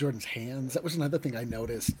Michael Jordan's hands. That was another thing I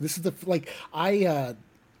noticed. This is Kawhi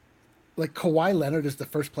Leonard is the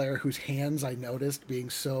first player whose hands I noticed being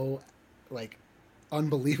so like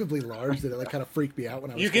unbelievably large that it like kind of freaked me out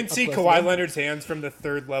when I was. You can see Kawhi Leonard's hands from the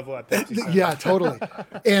 3rd level at Pepsi Center. Yeah, totally.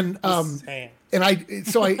 And I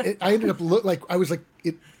ended up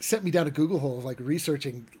it sent me down a Google hole like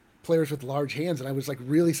researching players with large hands, and I was like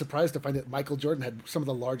really surprised to find that Michael Jordan had some of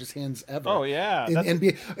the largest hands ever. Oh yeah, in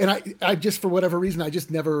NBA. And I just, for whatever reason, I just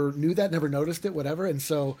never knew that, never noticed it, whatever. And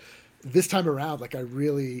so this time around, like I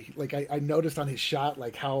really I noticed on his shot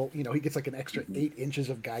like how, you know, he gets like an extra 8 inches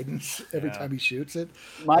of guidance every time he shoots it.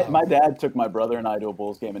 My dad took my brother and I to a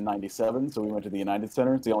Bulls game in '97, so we went to the United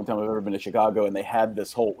Center. It's the only time I've ever been to Chicago, and they had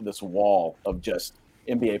this wall of just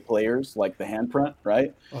NBA players, like the handprint,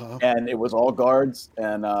 right? And it was all guards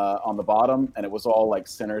and on the bottom, and it was all like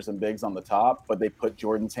centers and bigs on the top, but they put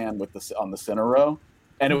Jordan's hand on the center row.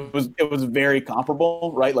 And it was very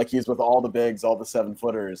comparable, right? Like he's with all the bigs, all the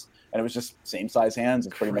 7-footers, and it was just same size hands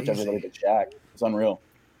as pretty much everybody but Shaq. It's unreal.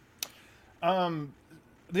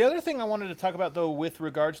 The other thing I wanted to talk about, though, with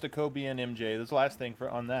regards to Kobe and MJ, this is the last thing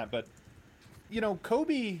on that, but you know,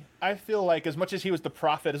 Kobe, I feel like as much as he was the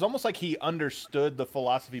prophet, it's almost like he understood the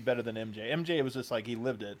philosophy better than MJ. MJ was just like he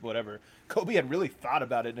lived it, whatever. Kobe had really thought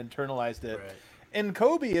about it and internalized it. Right. And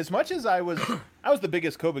Kobe, as much as I was the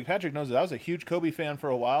biggest Kobe. Patrick knows that I was a huge Kobe fan for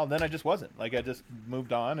a while. And then I just wasn't. Like I just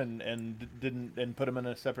moved on and didn't put him in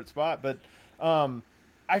a separate spot. But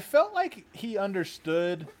I felt like he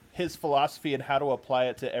understood his philosophy and how to apply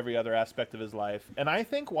it to every other aspect of his life. And I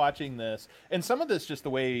think watching this, and some of this just the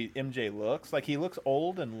way MJ looks, like he looks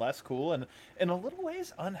old and less cool and in a little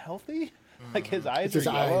ways unhealthy. Like his eyes are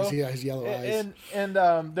yellow. Yeah, his yellow eyes. And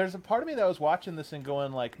there's a part of me that was watching this and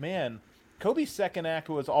going like, man, Kobe's second act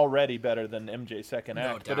was already better than MJ's second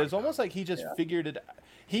act. But it's almost like he just figured it.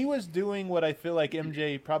 He was doing what I feel like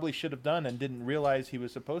MJ probably should have done and didn't realize he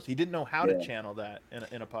was supposed to. He didn't know how to channel that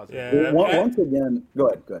in a positive way. Once again, go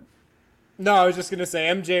ahead. No, I was just going to say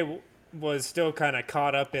MJ was still kind of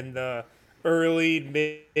caught up in the early,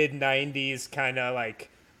 mid-90s kind of like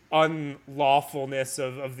unlawfulness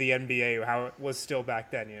of the NBA, how it was still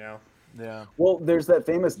back then, you know? Yeah. Well, there's that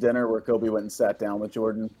famous dinner where Kobe went and sat down with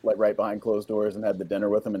Jordan, like right behind closed doors, and had the dinner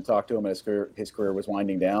with him and talked to him. And his career was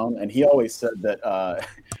winding down, and he always said that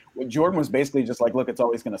Jordan was basically just like, "Look, it's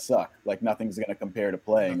always going to suck. Like nothing's going to compare to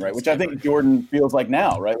playing, right?" Which I think Jordan feels like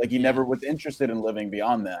now, right? Like he never was interested in living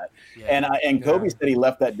beyond that. Yeah. And Kobe said he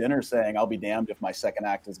left that dinner saying, "I'll be damned if my second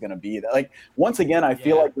act is going to be that." Like once again, I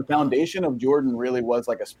feel like the foundation of Jordan really was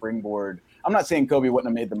like a springboard. I'm not saying Kobe wouldn't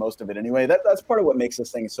have made the most of it anyway. That's part of what makes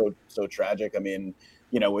this thing so tragic. I mean,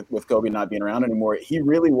 you know, with Kobe not being around anymore, he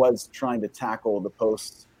really was trying to tackle the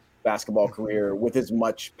post basketball career with as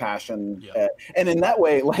much passion. And in that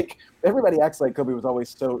way, like everybody acts like Kobe was always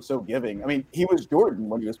so giving. I mean, he was Jordan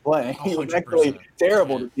when he was playing. He was actually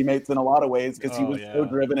terrible to teammates in a lot of ways because he was so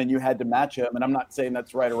driven and you had to match him. And I'm not saying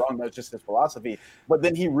that's right or wrong. That's just his philosophy. But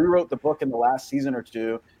then he rewrote the book in the last season or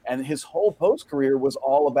two. And his whole post career was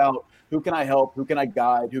all about who can I help? Who can I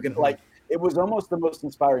guide? Who can like, it was almost the most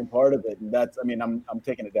inspiring part of it. And that's, I mean, I'm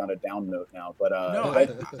taking it down a down note now, but I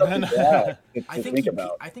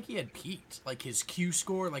think he had peaked, like his Q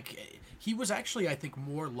score. Like he was actually, I think,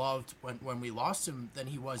 more loved when we lost him than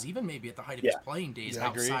he was even maybe at the height of his playing days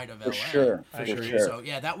outside of LA. For sure. So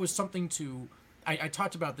yeah, that was something to, I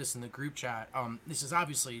talked about this in the group chat. This is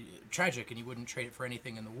obviously tragic and you wouldn't trade it for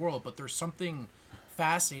anything in the world, but there's something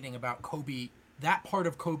fascinating about Kobe, that part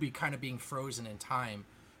of Kobe kind of being frozen in time.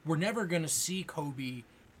 We're never going to see Kobe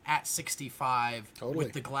at 65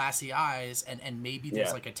 with the glassy eyes, and maybe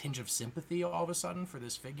there's like a tinge of sympathy all of a sudden for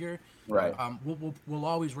this figure. Right. We'll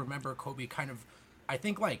always remember Kobe kind of, I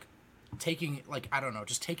think, like taking, like, I don't know,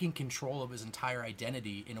 just taking control of his entire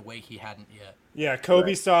identity in a way he hadn't yet. Yeah,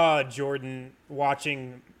 Kobe saw Jordan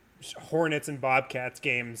watching Hornets and Bobcats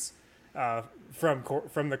games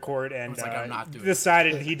from the court and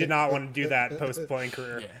decided he did not want to do that post-playing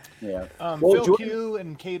career. Yeah. Phil Q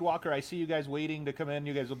and Cade Walker, I see you guys waiting to come in.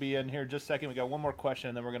 You guys will be in here in just a second. We got one more question,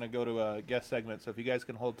 and then we're going to go to a guest segment. So if you guys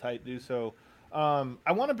can hold tight, do so.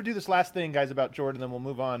 I want to do this last thing, guys, about Jordan, then we'll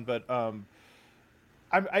move on. But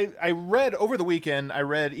I read over the weekend, I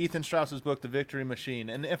read Ethan Strauss's book, The Victory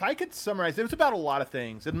Machine. And if I could summarize, it was about a lot of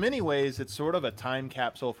things. In many ways, it's sort of a time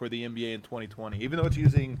capsule for the NBA in 2020, even though it's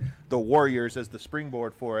using the Warriors as the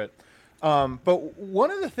springboard for it. But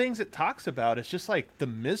one of the things it talks about is just like the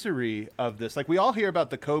misery of this. Like we all hear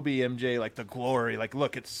about the Kobe MJ, like the glory, like,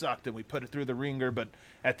 look, it sucked and we put it through the ringer, but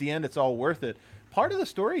at the end, it's all worth it. Part of the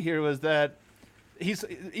story here was that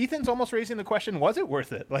Ethan's almost raising the question, was it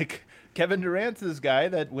worth it? Like Kevin Durant's this guy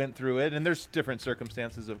that went through it, and there's different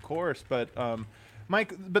circumstances, of course, but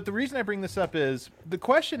Mike, but the reason I bring this up is the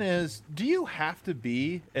question is, do you have to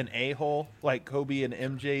be an a-hole like Kobe and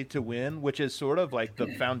MJ to win, which is sort of like the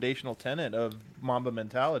foundational tenet of Mamba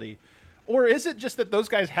mentality? Or is it just that those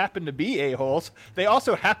guys happen to be a-holes? They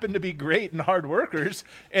also happen to be great and hard workers,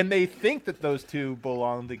 and they think that those two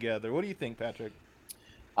belong together. What do you think, Patrick?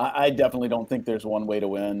 I definitely don't think there's one way to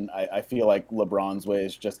win. I feel like LeBron's way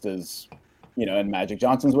is just as, you know, and Magic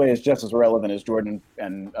Johnson's way is just as relevant as Jordan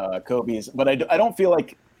and Kobe's. But I don't feel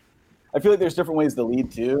like – I feel like there's different ways to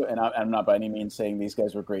lead too, and I'm not by any means saying these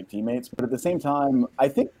guys were great teammates. But at the same time, I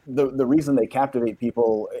think the reason they captivate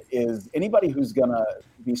people is anybody who's going to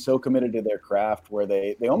be so committed to their craft where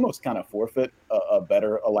they almost kind of forfeit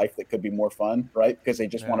a life that could be more fun, right? Because they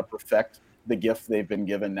just want to perfect the gift they've been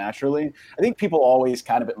given naturally. I think people always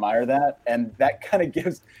kind of admire that, and that kind of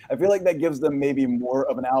gives – I feel like that gives them maybe more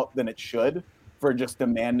of an out than it should for just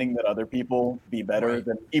demanding that other people be better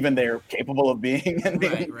than even they're capable of being, and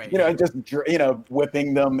you know, and just, you know,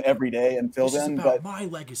 whipping them every day until this then. Is about my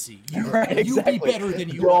legacy. You be better than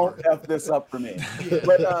you are. Don't F this up for me.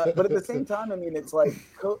 But at the same time, I mean, it's like,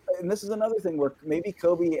 and this is another thing where maybe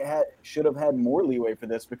Kobe should have had more leeway for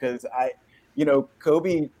this, because you know,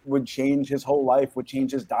 Kobe would change his whole life, would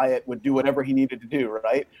change his diet, would do whatever he needed to do,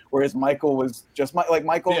 right? Whereas Michael was just like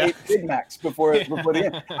Michael ate Big Macs before the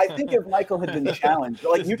end. I think if Michael had been challenged,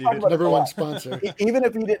 like you talked about, number one sponsor, even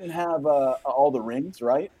if he didn't have all the rings,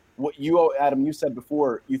 right? what you, Adam, you said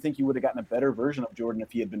before, you think you would have gotten a better version of Jordan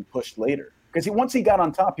if he had been pushed later. Because once he got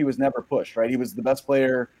on top, he was never pushed, right? He was the best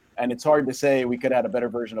player, and it's hard to say we could have had a better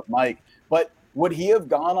version of Mike. But would he have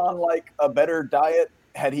gone on like a better diet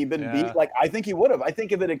had he been beat? Like, I think he would have. I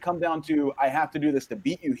think if it had come down to, I have to do this to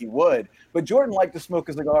beat you, he would. But Jordan liked to smoke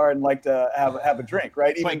a cigar and liked to have a drink,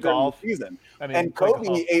 right? Even during the season. I mean, and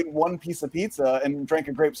Kobe ate one piece of pizza and drank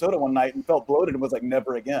a grape soda one night and felt bloated and was like,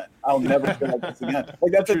 never again. I'll never feel like this again.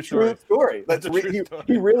 Like, that's a true story.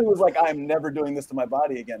 He really was like, I'm never doing this to my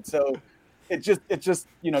body again. So it's just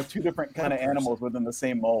two different kind of animals within the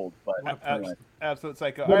same mold. But anyway. Absolute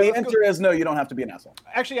psycho. Well, the answer is no, you don't have to be an asshole.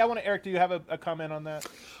 Actually, Eric, do you have a comment on that?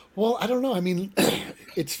 Well, I don't know. I mean,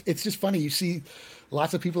 it's just funny. You see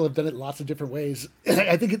lots of people have done it lots of different ways.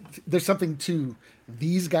 I think there's something to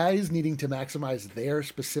these guys needing to maximize their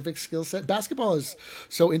specific skill set. Basketball is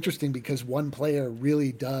so interesting because one player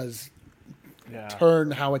really does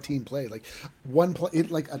turn how a team plays. Like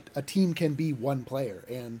a team can be one player.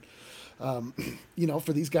 And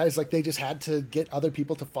for these guys, like, they just had to get other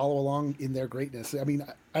people to follow along in their greatness. I mean,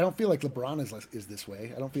 I don't feel like LeBron is this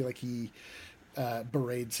way. I don't feel like he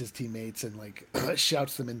berates his teammates and like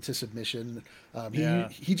shouts them into submission.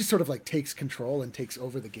 He just sort of like takes control and takes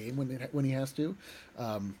over the game when he has to.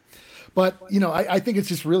 But I think it's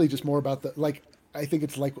just really just more about I think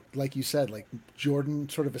it's like you said, like Jordan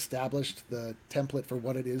sort of established the template for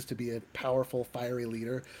what it is to be a powerful, fiery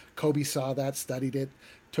leader. Kobe saw that, studied it,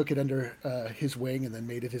 took it under his wing, and then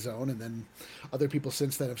made it his own. And then other people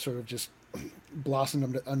since then have sort of just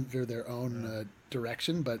blossomed under their own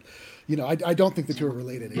direction. But I don't think the two are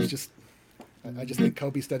related. It's just I just think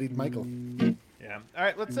Kobe studied Michael. Yeah. All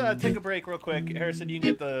right, let's take a break real quick. Harrison, you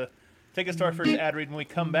can take us to our first ad read. When we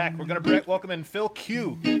come back, we're going to welcome in Phil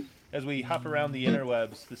Q as we hop around the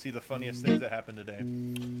interwebs to see the funniest things that happened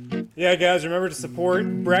today. Yeah, guys, remember to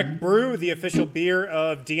support Breck Brew, the official beer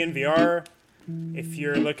of DNVR. If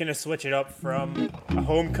you're looking to switch it up from a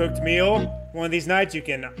home-cooked meal, one of these nights you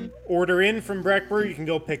can order in from Breck Brew. You can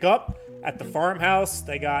go pick up at the farmhouse.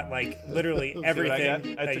 They got, like, literally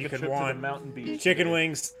everything that you could want. To the Mountain Beach. Chicken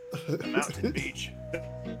wings. The Mountain Beach.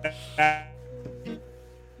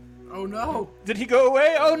 Oh, no. Did he go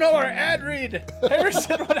away? Oh, no, our ad read.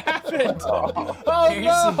 Harrison, what happened?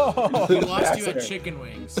 No. We lost you at chicken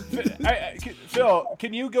wings. Phil,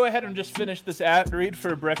 can you go ahead and just finish this ad read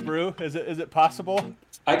for Breck Brew? Is it possible?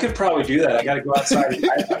 I could probably do that. I got to go outside.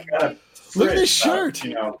 I've got a look at this shirt.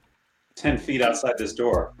 10 feet outside this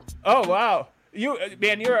door. Oh, wow. You're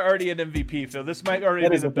already an MVP, Phil. This might already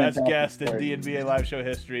be the best guest in DNVR live show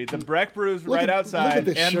history. The Breck Brew's right outside,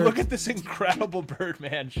 look at this incredible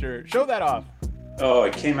Birdman shirt. Show that off. Oh,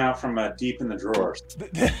 it came out from deep in the drawers.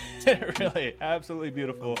 Really, absolutely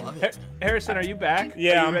beautiful. Harrison, are you back?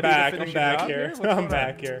 Yeah, I'm back. I'm back here. I'm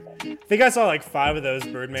back here. I think I saw like 5 of those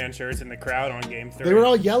Birdman shirts in the crowd on Game 3. They were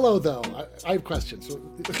all yellow, though. I have questions.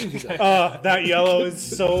 That yellow is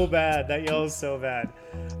so bad. That yellow is so bad.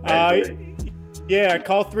 Yeah,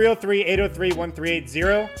 call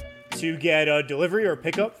 303-803-1380 to get a delivery or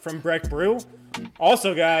pickup from Breck Brew.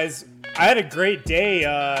 Also, guys, I had a great day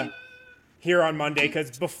here on Monday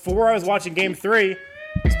because before I was watching Game 3, I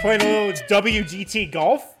was playing a little WGT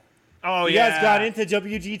golf. Oh, you guys got into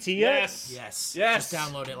WGT yet? Yes. Just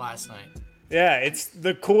downloaded it last night. Yeah, it's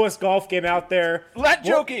the coolest golf game out there.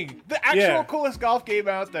 Joking. The actual coolest golf game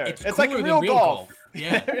out there. It's like real golf.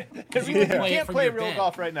 Yeah. You can't play real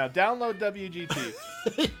golf right now. Download WGT.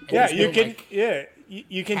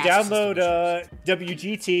 You can download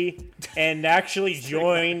WGT and actually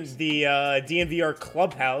join the DNVR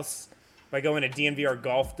Clubhouse by going to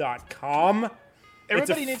dnvrgolf.com.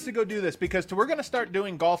 Everybody needs to go do this because we're going to start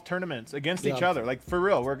doing golf tournaments against each other. Like, for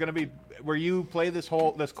real. We're going to be where you play this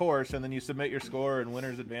course and then you submit your score and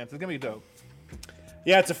winners advance. It's going to be dope.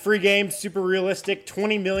 Yeah, it's a free game, super realistic.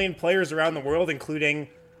 20 million players around the world, including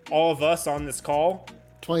all of us on this call.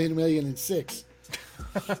 20,000,006.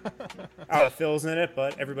 Phil's in it,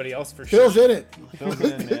 but everybody else for sure. Phil's in it. Phil's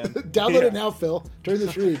in, man. Download it now, Phil. Turn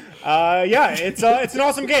this read. It's an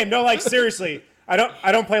awesome game. No, like, seriously. I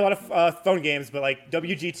don't play a lot of phone games, but like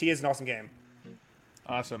WGT is an awesome game.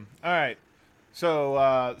 Awesome. All right.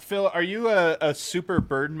 So, Phil, are you a super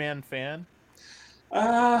Birdman fan?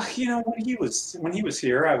 When he was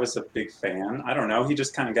here, I was a big fan. I don't know. He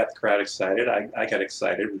just kind of got the crowd excited. I got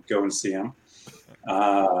excited. We'd go and see him.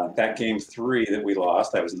 That Game 3 that we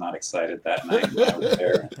lost, I was not excited that night. I was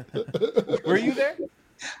there. Were you there?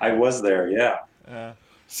 I was there. Yeah.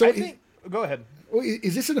 Go ahead.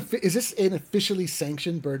 Is this an officially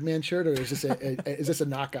sanctioned Birdman shirt, or is this a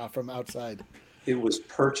knockoff from outside? It was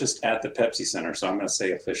purchased at the Pepsi Center, so I'm going to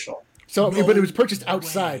say official. So, but it was purchased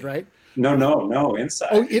outside, right? No, inside.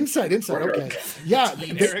 Oh, inside. Okay. Yeah.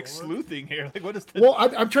 Eric sleuthing here. Like, what is this? Well,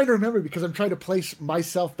 I'm trying to remember because I'm trying to place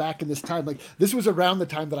myself back in this time. Like, this was around the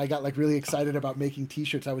time that I got like really excited about making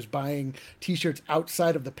T-shirts. I was buying T-shirts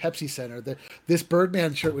outside of the Pepsi Center. This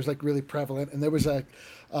Birdman shirt was like really prevalent, and there was a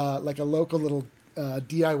like a local little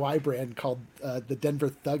DIY brand called the Denver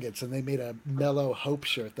Thuggets, and they made a Mellow Hope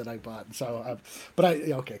shirt that I bought. And so,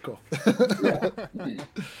 okay, cool.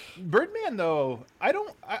 Birdman, though,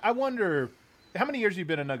 I wonder, how many years have you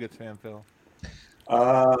been a Nuggets fan, Phil?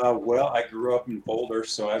 Well, I grew up in Boulder,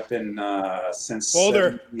 so I've been since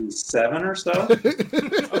Boulder. 77 or so.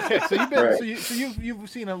 Okay, so you've been, Right. so you've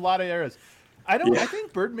seen a lot of eras. I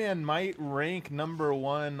think Birdman might rank number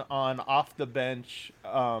one on off the bench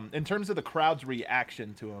in terms of the crowd's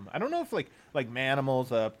reaction to him. I don't know if like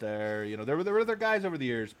Manimal's up there. You know, there were other guys over the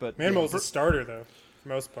years, but Manimal's a starter though, for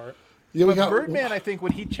the most part. Yeah, but Birdman, I think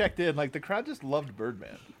when he checked in, like the crowd just loved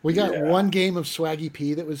Birdman. We got one game of Swaggy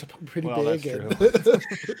P that was pretty big. That's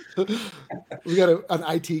We got an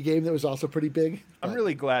IT game that was also pretty big. I'm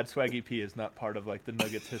really glad Swaggy P is not part of like the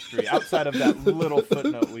Nuggets history outside of that little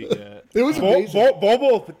footnote we get. It was amazing.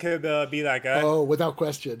 Bobo could be that guy. Oh, without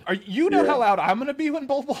question. Are you know how loud I'm gonna be when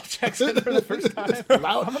Bol checks in for the first time?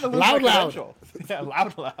 Loud, I'm gonna lose loud, my loud. credential. Yeah,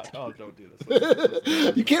 loud. Oh, don't do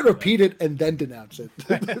this. You can't repeat it and then denounce it.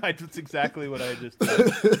 That's exactly what I just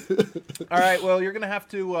did. All right, well, you're gonna have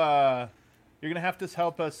to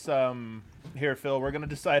help us here, Phil. We're gonna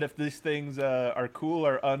decide if these things are cool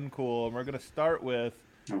or uncool, and we're gonna start with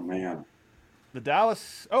Oh man, the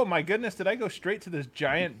Dallas. Oh my goodness, did I go straight to this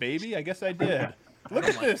giant baby? I guess I did. Look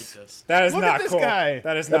at this. That is Look not at this cool. guy.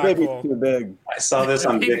 That is That not baby's cool. too big. I saw this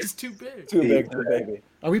on Big. It's too big. Too big for baby.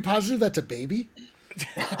 Are we positive that's a baby?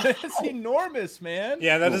 It's enormous, man.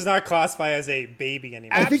 Yeah, that does not classify as a baby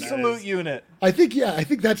anymore. Absolute unit. I think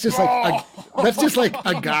that's just like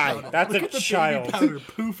a guy. That's a Look at the child. baby powder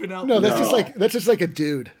poofing out. No, that's just like a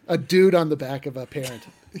dude on the back of a parent.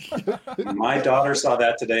 My daughter saw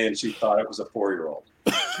that today, and she thought it was a 4-year-old.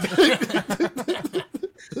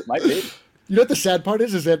 Might be. You know what the sad part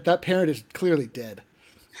is that parent is clearly dead.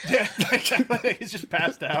 Yeah, exactly. He's just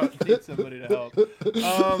passed out. Needs somebody to help.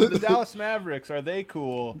 The Dallas Mavericks, are they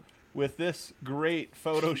cool with this great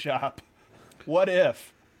Photoshop? What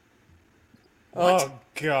if? Oh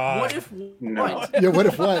God. What if? No. What? Yeah, what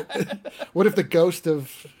if what? What if the ghost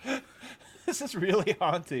of This is really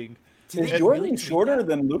haunting. Is Jordan shorter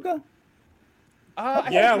than Luca?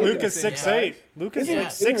 Yeah, think Luca's it's 6'8". Luca's Yeah. like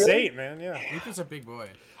 6'8", man. Yeah. Luka's a big boy.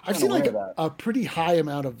 I've seen like aware of that. a pretty high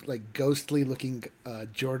amount of like ghostly looking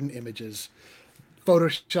Jordan images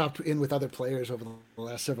photoshopped in with other players over the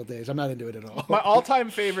last several days. I'm not into it at all. My all-time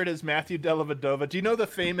favorite is Matthew Dellavedova. Do you know the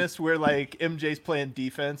famous where like MJ's playing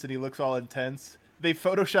defense and he looks all intense? They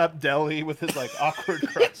photoshopped Delly with his like awkward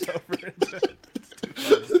crossover. It's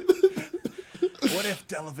too funny. What if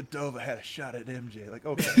Dellavedova had a shot at MJ? Like,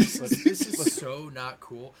 okay, This is so not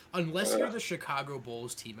cool. Unless you're the Chicago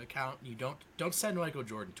Bulls team account, you don't send Michael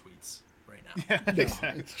Jordan tweets right now. yeah,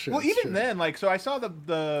 exactly. it's true, Well, it's even true. then, like, so I saw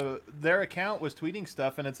their account was tweeting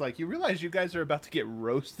stuff, and it's like you realize you guys are about to get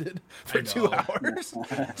roasted for I 2 know. hours.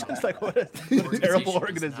 Just like what a Organization terrible does not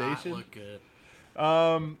organization. look good.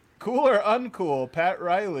 Cool or uncool? Pat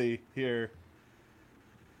Riley here.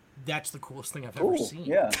 That's the coolest thing I've ever Ooh, seen.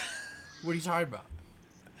 yeah. What are you talking about?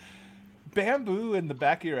 Bamboo in the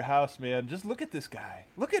back of your house, man. Just look at this guy.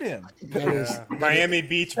 Look at him. That is Miami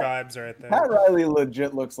Beach vibes right there. Pat Riley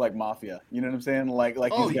legit looks like mafia. You know what I'm saying? Like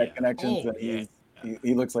Oh, he's yeah. got connections Oh, and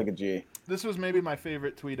he looks like a G. This was maybe my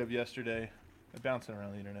favorite tweet of yesterday. I'm bouncing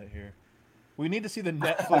around the internet here. We need to see the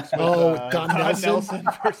Netflix with Oh, Don Nelson?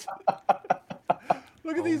 versus-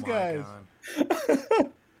 Look at Oh these my guys. God.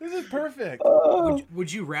 This is perfect.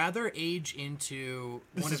 Would you rather age into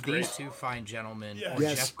one is of great. these two fine gentlemen or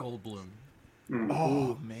Yes. Jeff Goldblum?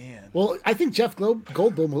 Oh man. well, I think Jeff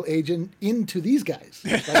Goldblum will age into these guys.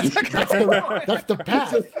 That's the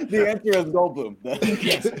path. The answer is Goldblum.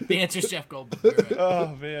 Yes, the answer is Jeff Goldblum. You're right.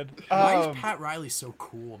 Oh man. Why is Pat Riley so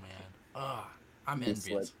cool, man? I'm He's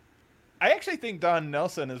envious. I actually think Don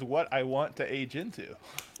Nelson is what I want to age into.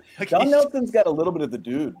 Like Don he's- Nelson's got a little bit of the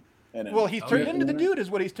dude in him. Well, he's turned yeah. into the dude, is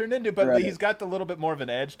what he's turned into, but Right. he's got the little bit more of an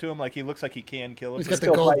edge to him. Like he looks like he can kill him. He's got the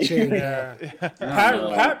still gold fight. chain. Yeah.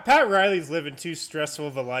 Pat Riley's living too stressful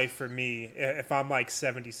of a life for me if I'm like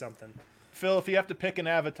 70-something. Phil, if you have to pick an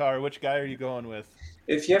avatar, which guy are you going with?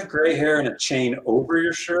 If you have gray hair and a chain over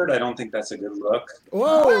your shirt, I don't think that's a good look.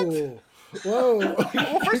 Whoa. Whoa.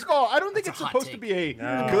 Well, first of all, I don't think it's a hot supposed to take. be a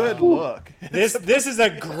No. good look. This is a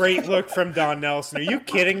great look from Don Nelson. Are you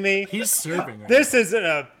kidding me? He's serving. Right This is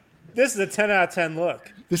a 10 out of 10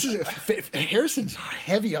 look. This is Harrison's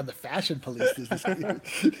heavy on the fashion police.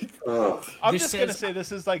 I'm just gonna say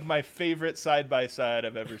this is like my favorite side by side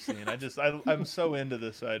I've ever seen. I'm so into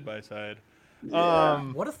this side by side.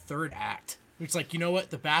 What a third act. It's like, you know what?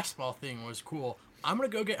 The basketball thing was cool. I'm gonna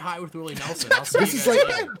go get high with Willie Nelson. I'll see you guys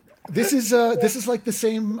later. This is like the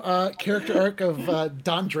same character arc of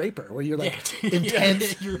Don Draper, where you're like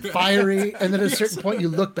intense, fiery, and then at a certain point you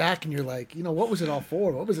look back and you're like, you know, what was it all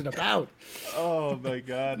for? What was it about? Oh my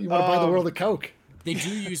God! You want to buy the world a Coke? They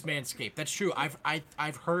do use Manscaped. That's true.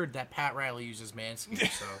 I've heard that Pat Riley uses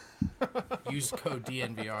Manscaped, so use code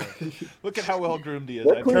DNVR. Look at how well groomed he is.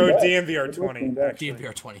 Code DNVR20.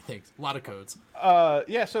 DNVR 20. Thanks. A lot of codes.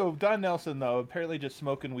 Yeah. So Don Nelson though, apparently just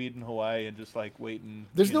smoking weed in Hawaii and just like waiting.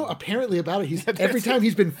 There's no apparently about it. He's every time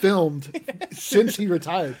he's been filmed since he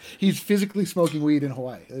retired, he's physically smoking weed in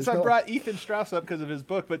Hawaii. I brought Ethan Strauss up because of his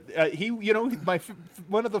book, but he, you know,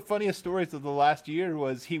 one of the funniest stories of the last year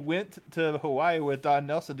was he went to Hawaii with Don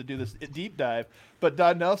Nelson to do this deep dive, but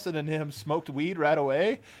Don Nelson and him smoked weed right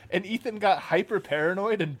away, and Ethan got hyper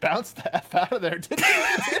paranoid and bounced the F out of there.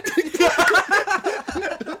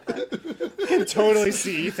 I can totally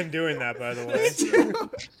see Ethan doing that, by the way.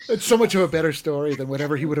 It's so much of a better story than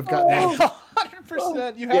whatever he would have gotten out.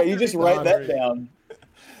 100%. You just write that down.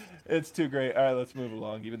 It's too great. All right, let's move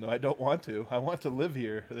along, even though I don't want to. I want to live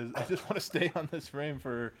here. I just want to stay on this frame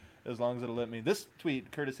for as long as it'll let me. This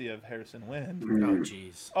tweet, courtesy of Harrison Wind. Oh,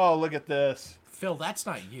 jeez. Oh, look at this. Phil, that's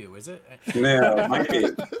not you, is it? No, it might be.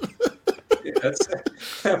 That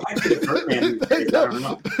might be the Birdman. I don't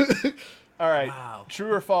know. All right. Wow.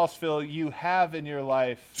 True or false, Phil? You have in your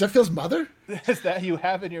life. Is that Phil's mother? Is that you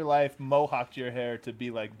have in your life mohawked your hair to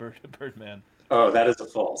be like Birdman? Oh, that is a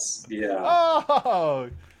false. Yeah. Oh.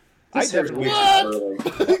 This hair's way too early.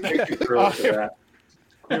 Way too curly for that.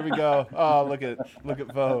 Here we go. Oh, look at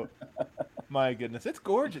Vogt. My goodness, it's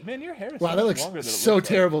gorgeous, man. Your hair is Wow, that looks so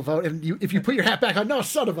terrible, Vogt. And if you put your hat back on, no,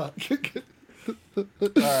 son of a. All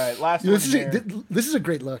right, last one here. This is a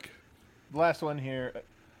great look. Last one here.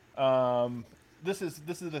 This is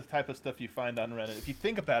the type of stuff you find on Reddit. If you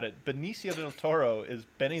think about it, Benicio del Toro is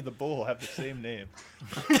Benny the Bull have the same name.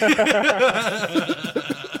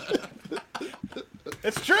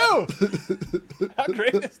 It's true. How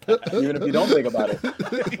great is that? Even if you don't think about it.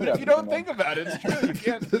 Even if you don't think about it, it's true. You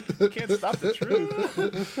can't stop the truth.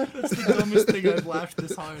 That's the dumbest thing I've laughed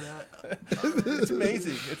this hard at. It's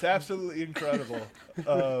amazing. It's absolutely incredible.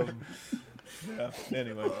 Yeah.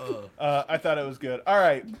 Anyway, I thought it was good. All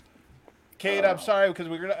right. Kate, I'm sorry because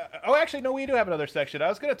we're gonna. Oh, actually, no, we do have another section. I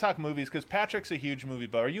was gonna talk movies because Patrick's a huge movie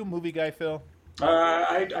buff. Are you a movie guy, Phil?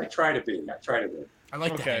 I try to be. I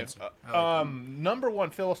like the hands. Number one,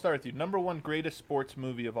 Phil, I'll start with you. Number one greatest sports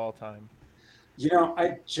movie of all time. You know,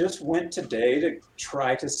 I just went today to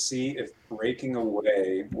try to see if Breaking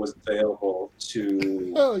Away was available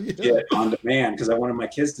to get on demand because I wanted my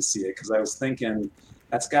kids to see it because I was thinking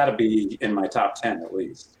that's got to be in my top 10 at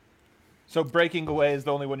least. So Breaking Away is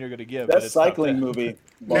the only one you're going to give. Best cycling movie.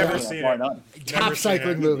 Never seen it. Top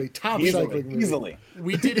cycling movie. Easily.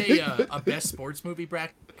 We did a best sports movie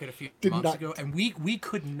bracket a few months ago, and we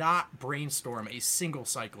could not brainstorm a single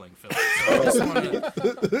cycling film. So I just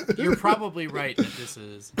wanna, you're probably right that this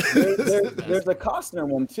is. There's a Costner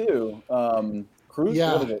one too. Krause,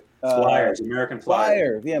 yeah. What is it? Flyers, American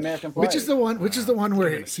Flyers. Yeah, American Flyers. Which is the one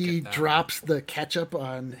where he drops the ketchup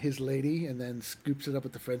on his lady and then scoops it up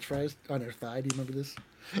with the French fries on her thigh. Do you remember this?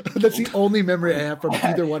 That's the only memory I have from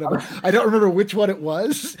either one of them. I don't remember which one it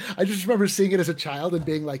was. I just remember seeing it as a child and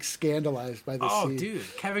being like scandalized by this scene. Oh,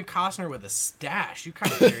 dude, Kevin Costner with a stash. You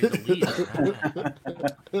kind of carried the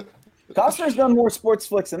lead. Costner's done more sports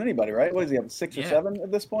flicks than anybody, right? What does he have, 6 or 7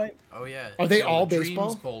 at this point? Oh yeah. Are they all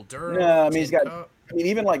baseball? No, I mean he's got. I mean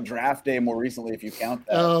even like Draft Day more recently, if you count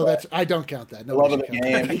that. Oh, I don't count that. No, Love of the Game.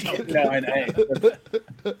 No,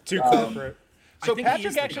 I too corporate. So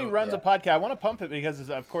Patrick actually runs a podcast. I want to pump it because,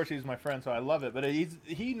 of course, he's my friend, so I love it. But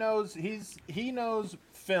he knows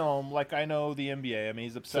film like I know the NBA. I mean,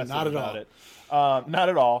 he's obsessed about it. Not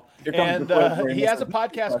at all. And he has a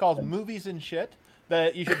podcast called Movies and Shit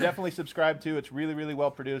that you should definitely subscribe to. It's really, really well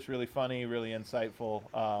produced, really funny, really insightful.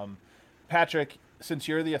 Patrick, since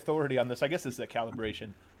you're the authority on this, I guess this is a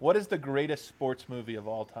calibration. What is the greatest sports movie of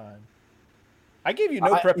all time? I gave you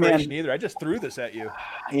no preparation either. I just threw this at you.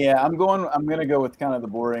 Yeah, I'm gonna go with kind of the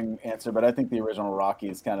boring answer, but I think the original Rocky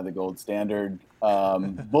is kind of the gold standard.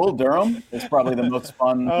 Bull Durham is probably the most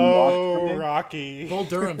fun. Oh, Rocky! Bull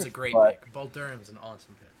Durham's a great pick. Bull Durham's an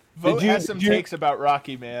awesome pick. Vogt has some takes about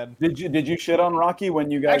Rocky, man. Did you shit on Rocky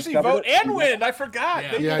when you guys actually Vogt and Win? I forgot.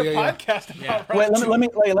 They did a podcast about Rocky.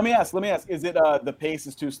 Wait, let me ask. Is it the pace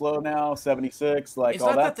is too slow now? 76, like it's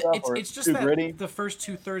all not that stuff, or it's just too that gritty? the first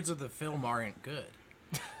 2/3 of the film aren't good.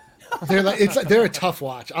 They're a tough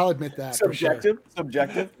watch. I'll admit that. Subjective,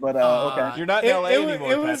 but okay. You're not in LA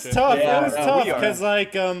anymore. It was Patrick. tough. Yeah, it was tough we are. because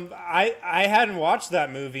I hadn't watched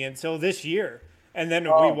that movie until this year, and then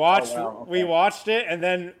we watched it, and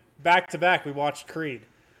then back to back we watched Creed.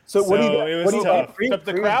 So what do you? It was tough.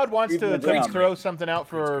 The crowd wants to throw something out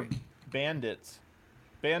for Bandits.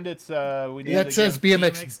 Bandits. We need that says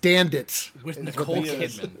BMX Dandits with Nicole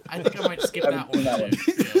Kidman. I think I might skip that one.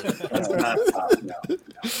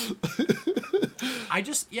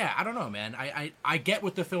 I don't know, man. I get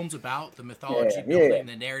what the film's about, the mythology building,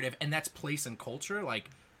 the narrative, and that's place and culture.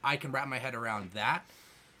 Like, I can wrap my head around that.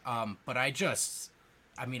 But I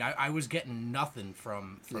was getting nothing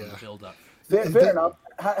from the build-up. Fair enough.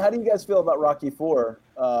 How do you guys feel about Rocky IV? Is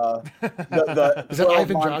that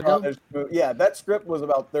Ivan Drago? Yeah, that script was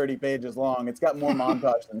about 30 pages long. It's got more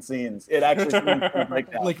montage than scenes. It actually seems to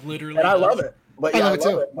break down. Like literally. And I love it. But yeah, I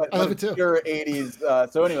love it too. Pure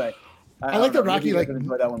 80s. So anyway, I like that Rocky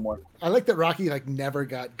enjoy that one more. I like that Rocky never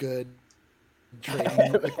got good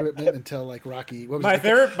training equipment until Rocky. What was My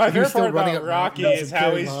favorite part about Rocky mountains is and how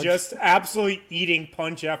carrying he's logs. just absolutely eating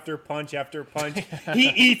punch after punch after punch.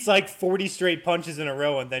 He eats 40 straight punches in a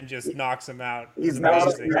row and then just knocks him out. He's not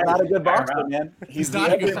a good boxer, man. He's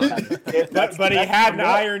not a good boxer. But he had an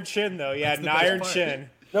iron chin, though. He had an iron chin.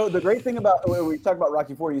 No, the great thing about when we talk about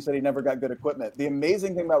Rocky IV, you said he never got good equipment. The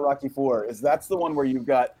amazing thing about Rocky IV is that's the one where you've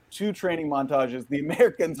got 2 training montages. The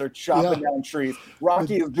Americans are chopping down trees.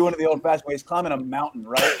 Rocky is doing it the old-fashioned way. He's climbing a mountain,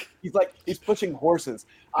 right? He's pushing horses.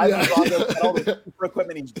 Ivan Drago had all the super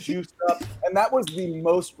equipment. He's juiced up, and that was the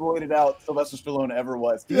most roided out Sylvester Stallone ever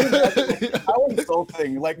was. How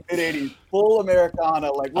insulting! Mid-80s, full Americana.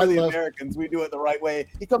 We're the Americans. We do it the right way.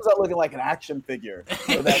 He comes out looking like an action figure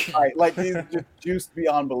for that fight. He's just juiced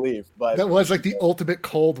beyond belief. But that was the ultimate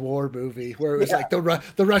Cold War movie where it was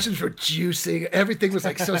the Russians were juicing. Everything was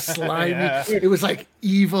so slimy. It was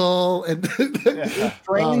evil and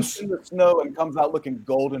trains in the snow and comes out looking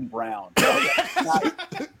golden brown.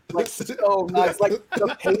 So nice,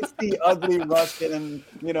 the pasty, ugly Russian,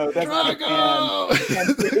 Drago!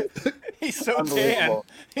 He's so tan.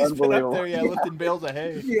 He's been up there, lifting bales of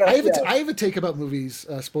hay. I have a take about movies,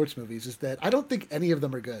 sports movies, is that I don't think any of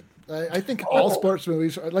them are good. I think all sports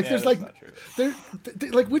movies are there's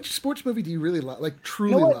which sports movie do you really love?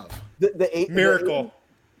 Truly love? Miracle.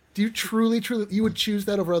 Do you truly, you would choose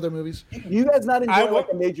that over other movies? You guys not enjoy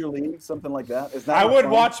a Major League, something like that? I would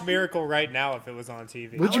watch Miracle right now if it was on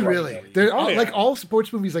TV. Would you really? All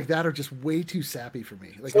sports movies like that are just way too sappy for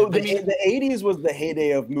me. The 80s was the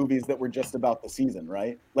heyday of movies that were just about the season,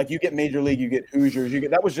 right? You get Major League, you get Hoosiers,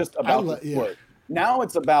 that was just about the sport. Now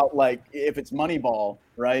it's about if it's Moneyball,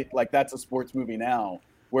 right? That's a sports movie now,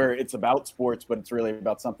 where it's about sports, but it's really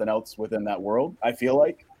about something else within that world. I feel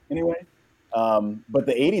like, anyway. But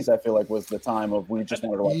the 80s, I feel was the time of we just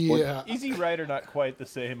wanted to watch sports. Easy Rider, not quite the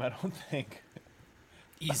same, I don't think.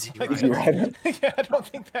 Easy Rider. Yeah, I don't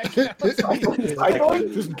think that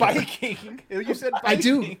counts. Biking. You said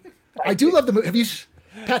biking. I do love the movie. Have you,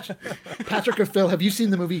 Patrick or Phil? Have you seen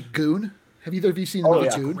the movie Goon? Have either of you seen the movie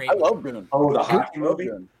Goon? I love Goon. Oh, the hockey movie.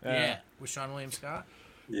 Yeah, with Sean William Scott.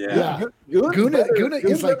 Yeah. Goon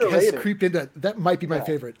is has creeped into. That might be my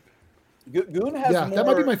favorite. Goon has more, that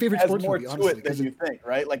might be my favorite sports more movie, to honestly, it than you think,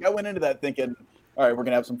 right? I went into that thinking, all right, we're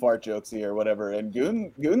gonna have some fart jokes here, or whatever. And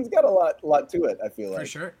Goon's got a lot to it. I feel for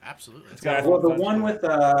sure, absolutely. Well, the one with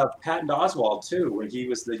Patton Oswalt too, when he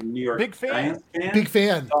was the New York Giants fan. Big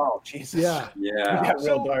fan. Oh Jesus. Yeah.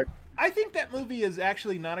 Real dark. I think that movie is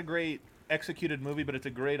actually not a great executed movie, but it's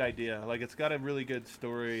a great idea. It's got a really good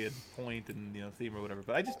story and point and theme or whatever.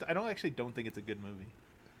 But I don't think it's a good movie.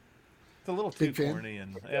 It's a little too corny,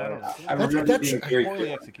 and I don't know. I remember being very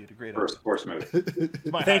poorly executed. Great for a sports movie.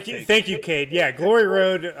 Thank you, Cade. Yeah, Glory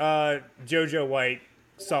Road, JoJo White,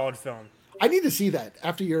 solid film. I need to see that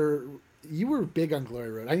after you were big on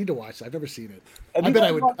Glory Road. I need to watch that. I've never seen it. I bet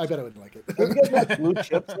I would like it. Have you guys watched Blue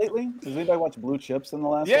Chips lately? Does anybody watch Blue Chips in the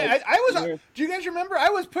last? Yeah, I was. Do you guys remember? I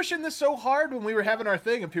was pushing this so hard when we were having our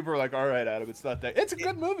thing, and people were like, "All right, Adam, it's not that. It's a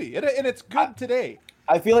good movie, and it's good today."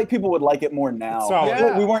 I feel like people would like it more now. So,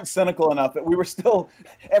 yeah. We weren't cynical enough. We were still,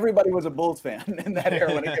 everybody was a Bulls fan in that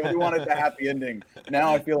era when we wanted the happy ending.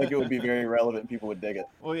 Now I feel like it would be very relevant. People would dig it.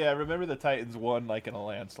 Well, yeah, remember the Titans won like in a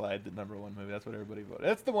landslide, the #1 movie. That's what everybody voted.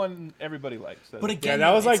 That's the one everybody likes. So. But again, Yeah,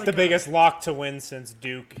 that was it's like the biggest lock to win since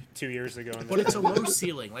Duke 2 years ago. But it's a low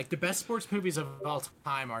ceiling. Like the best sports movies of all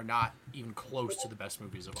time are not even close to the best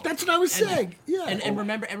movies of all time. That's what I was saying. Yeah. And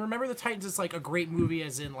remember the Titans is like a great movie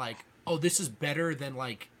as in like, oh, this is better than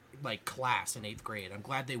like Class in 8th grade. I'm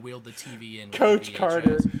glad they wheeled the TV in. Coach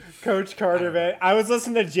Carter, man. I was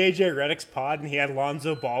listening to JJ Redick's pod, and he had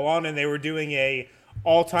Lonzo Ball on, and they were doing a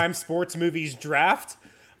all-time sports movies draft.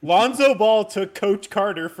 Lonzo Ball took Coach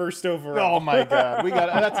Carter first overall. Oh my God,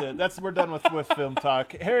 that's it. We're done with film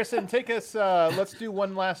talk. Harrison, take us. Let's do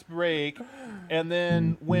one last break, and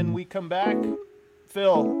then when we come back,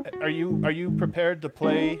 Phil, are you prepared to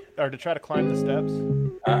play or to try to climb the steps?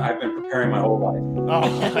 I've been preparing my whole life.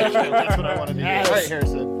 Oh, that's what I wanted to hear. All right,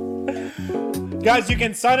 Harrison. Guys, you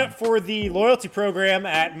can sign up for the loyalty program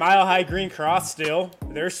at Mile High Green Cross still.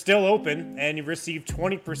 They're still open, and you receive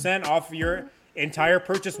 20% off your entire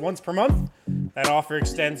purchase once per month. That offer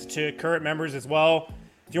extends to current members as well.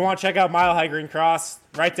 If you want to check out Mile High Green Cross,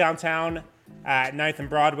 right downtown at 9th and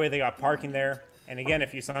Broadway, they got parking there. And again,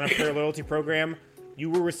 if you sign up for their loyalty program, you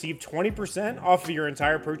will receive 20% off of your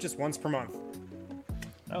entire purchase once per month.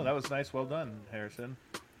 Oh, that was nice. Well done, Harrison.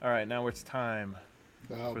 All right, now it's time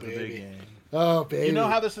for the big game. Oh, baby. You know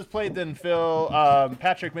how this is played then, Phil.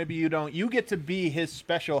 Patrick, maybe you don't. You get to be his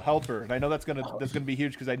special helper. And I know that's gonna be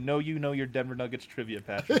huge because I know you know your Denver Nuggets trivia,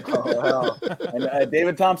 Patrick. Oh, well. And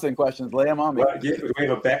David Thompson questions, lay them on me. Do we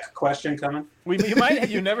have a Beck question coming?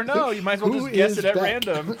 You never know. You might as well just guess it at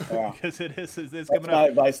random because it's That's coming my up.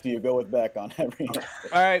 advice to you. Go with Beck on every.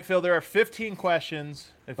 All right, Phil, there are 15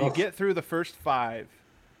 questions. If you get through the first 5,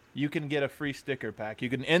 you can get a free sticker pack. You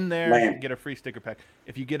can end there and get a free sticker pack.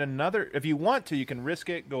 If you want to, you can risk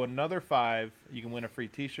it, go another 5. You can win a free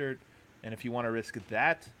T-shirt. And if you want to risk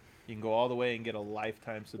that, you can go all the way and get a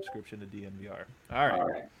lifetime subscription to DNVR. All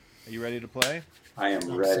right. Are you ready to play? I am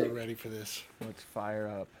I'm ready. so ready for this. Let's fire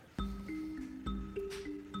up.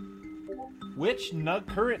 Which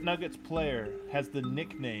current Nuggets player has the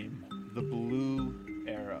nickname the Blue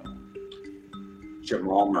Arrow?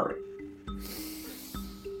 Jamal Murray.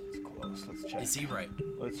 Let's check. Is he right?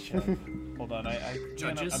 Let's check. Hold on.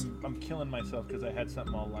 Judges? I'm killing myself because I had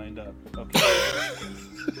something all lined up. Okay.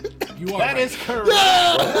 You are That right. is correct.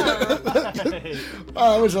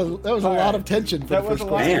 Oh, that was a lot of tension for That the was first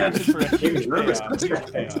a lot question. of tension for a huge nervous.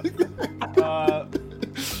 payoff.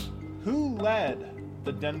 Who led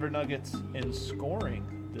the Denver Nuggets in scoring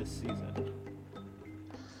this season?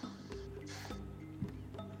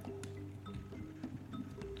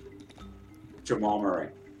 Jamal Murray.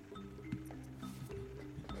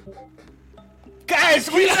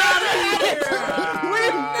 Guys, we got it!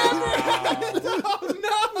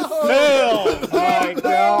 Phil! My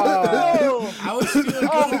God. I was feeling good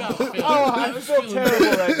about Phil. I feel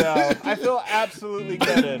terrible right now. I feel absolutely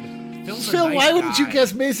gutted. Phil's a Phil, nice why wouldn't you guy.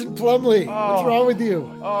 guess Mason Plumlee? What's wrong with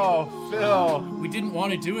you? Oh, Phil. We didn't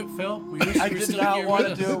want to do it, Phil. We wish I you were did still not here want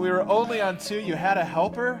with to us. do it. We were only on 2. You had a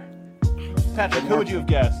helper? Patrick, who would you have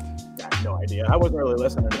guessed? I have no idea. I wasn't really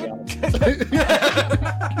listening, to be honest.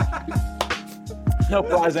 No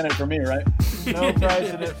prize in it for me, right? No prize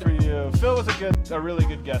in it for you. Phil was a really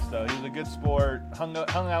good guest, though. He was a good sport. Hung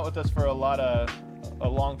out with us for a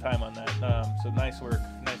long time on that. So nice work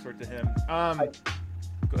to him.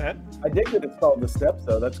 Go ahead. I dig that it's called The Steps,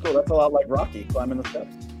 though. That's cool. That's a lot like Rocky, climbing the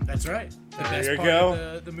steps. That's right. The best you part go.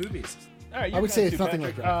 of the movies. All right, I would say it's too, nothing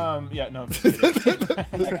Patrick. like Rocky. Yeah, no.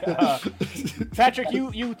 Patrick,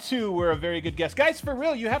 you too were a very good guest, guys. For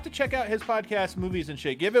real, you have to check out his podcast, Movies and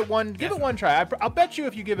Shit. Give it one try. I'll bet you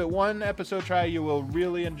if you give it one episode try, you will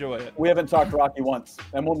really enjoy it. We haven't talked Rocky once,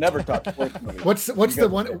 and we'll never talk sports movies. What's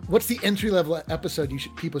the entry level episode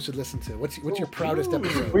people should listen to? What's your proudest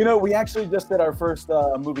episode? Well, we actually just did our first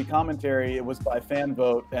movie commentary. It was by fan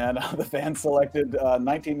vote, and the fans selected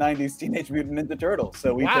 1990s Teenage Mutant Ninja Turtles.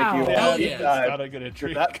 So we take you Hell on yeah. Got a good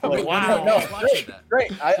entry. that coming. flick. Wow. No, Watching that.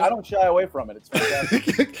 great. I don't shy away from it. It's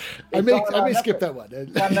fantastic. I may on skip Netflix. that one.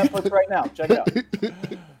 It's on Netflix right now. Check it out.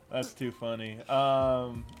 That's too funny.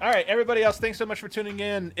 All right, everybody else, thanks so much for tuning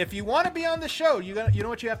in. If you want to be on the show, you know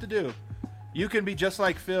what you have to do. You can be just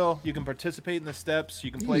like Phil. You can participate in the steps.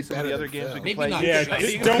 You can play be some of the better other than games Phil. we can Maybe play. not. Yeah,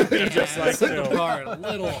 just don't be just like set the Phil. bar a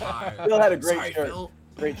little higher. Phil had a great Sorry, shirt. Phil.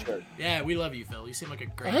 Great shirt. Yeah, we love you, Phil. You seem like a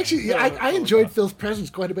great Actually, I enjoyed Phil's presence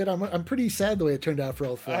quite a bit. I'm pretty sad the way it turned out for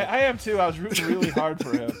old Phil. I am too. I was rooting really hard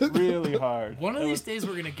for him. Really hard. One of these days,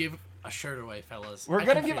 we're gonna give a shirt away, fellas. We're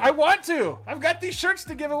gonna give. I want to. I've got these shirts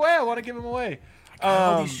to give away. I want to give them away.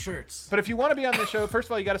 All these shirts. But if you want to be on the show, first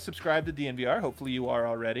of all, you got to subscribe to DNVR. Hopefully you are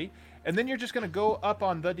already. And then you're just going to go up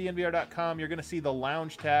on thednvr.com. You're going to see the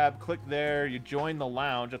lounge tab. Click there. You join the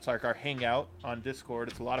lounge. It's like our hangout on Discord.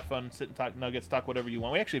 It's a lot of fun. Sit and talk Nuggets, talk whatever you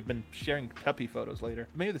want. We actually have been sharing puppy photos later.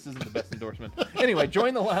 Maybe this isn't the best endorsement. Anyway,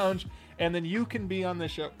 join the lounge, and then you can be on the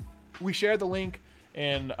show. We share the link,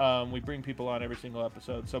 and we bring people on every single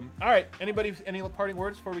episode. So, all right. Any parting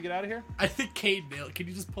words before we get out of here? I think Cade nailed. Can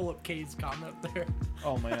you just pull up Cade's comment there?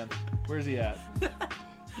 Oh, man. Where's he at?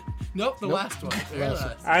 Nope, the last one.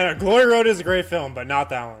 I know Glory Road is a great film, but not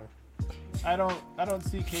that one. I don't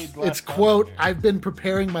see Cade's last. It's quote, I've been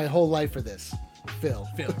preparing my whole life for this. Phil.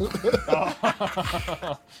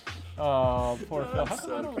 Oh, poor Phil. How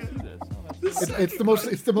come I don't see this?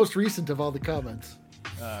 It's the most recent of all the comments.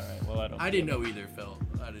 All right. Well, I didn't know either, Phil.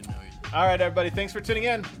 I didn't know either. All right, everybody. Thanks for tuning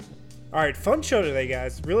in. All right, fun show today,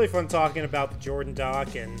 guys. Really fun talking about the Jordan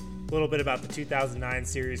doc and a little bit about the 2009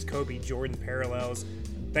 series Kobe Jordan parallels.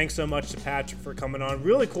 Thanks so much to Patrick for coming on.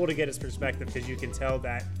 Really cool to get his perspective because you can tell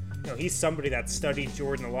that he's somebody that studied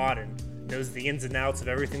Jordan a lot and knows the ins and outs of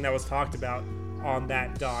everything that was talked about on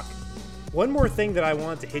that doc. One more thing that I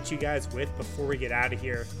wanted to hit you guys with before we get out of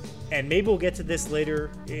here, and maybe we'll get to this later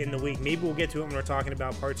in the week. Maybe we'll get to it when we're talking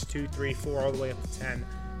about parts 2, 3, 4, all the way up to 10.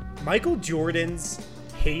 Michael Jordan's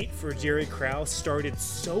hate for Jerry Krause started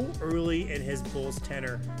so early in his Bulls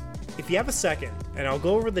tenure. If you have a second, and I'll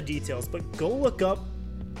go over the details, but go look up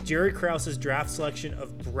Jerry Krause's draft selection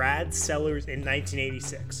of Brad Sellers in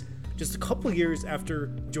 1986. Just a couple years after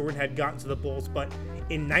Jordan had gotten to the Bulls, but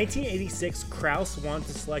in 1986, Krause wanted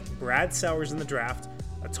to select Brad Sellers in the draft,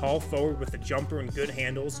 a tall forward with a jumper and good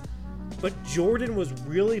handles, but Jordan was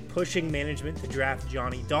really pushing management to draft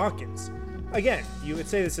Johnny Dawkins. Again, you would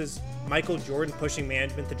say this is Michael Jordan pushing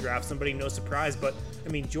management to draft somebody, no surprise, but I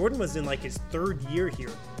mean, Jordan was in like his third year here.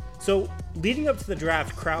 So, leading up to the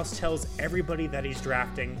draft, Krause tells everybody that he's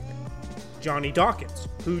drafting Johnny Dawkins,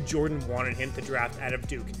 who Jordan wanted him to draft out of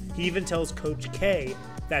Duke. He even tells Coach K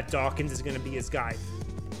that Dawkins is going to be his guy.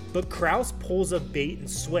 But Krause pulls a bait and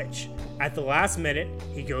switch. At the last minute,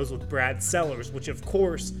 he goes with Brad Sellers, which of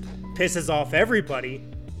course pisses off everybody,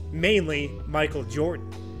 mainly Michael Jordan.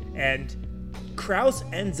 And Krause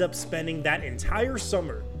ends up spending that entire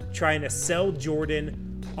summer trying to sell Jordan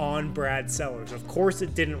on Brad Sellers. Of course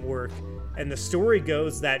it didn't work, and the story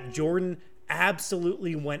goes that Jordan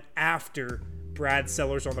absolutely went after Brad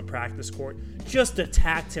Sellers on the practice court, just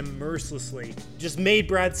attacked him mercilessly, just made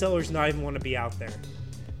Brad Sellers not even want to be out there.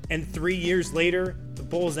 And 3 years later, the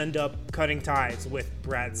Bulls end up cutting ties with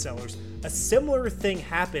Brad Sellers. A similar thing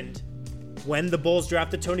happened when the Bulls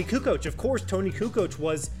drafted Tony Kukoc. Of course, Tony Kukoc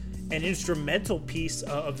was an instrumental piece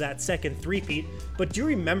of that second three-peat, but do you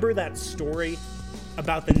remember that story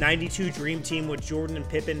about the 92 Dream Team with Jordan and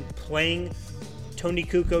Pippen playing Tony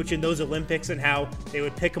Kukoc in those Olympics and how they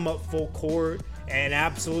would pick him up full court and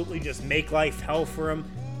absolutely just make life hell for him?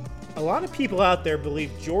 A lot of people out there believe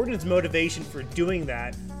Jordan's motivation for doing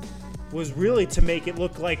that was really to make it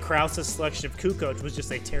look like Krause's selection of Kukoc was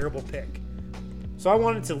just a terrible pick. So I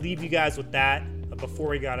wanted to leave you guys with that before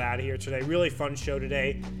we got out of here today. Really fun show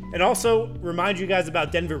today. And also remind you guys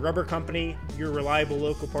about Denver Rubber Company, your reliable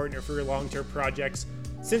local partner for your long-term projects.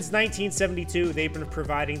 Since 1972, they've been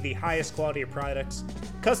providing the highest quality of products,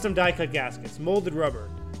 custom die-cut gaskets, molded rubber,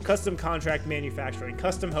 custom contract manufacturing,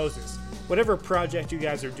 custom hoses. Whatever project you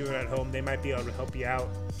guys are doing at home, they might be able to help you out.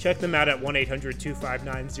 Check them out at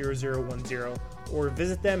 1-800-259-0010 or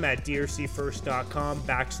visit them at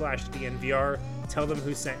drcfirst.com/DNVR. Tell them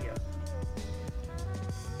who sent you.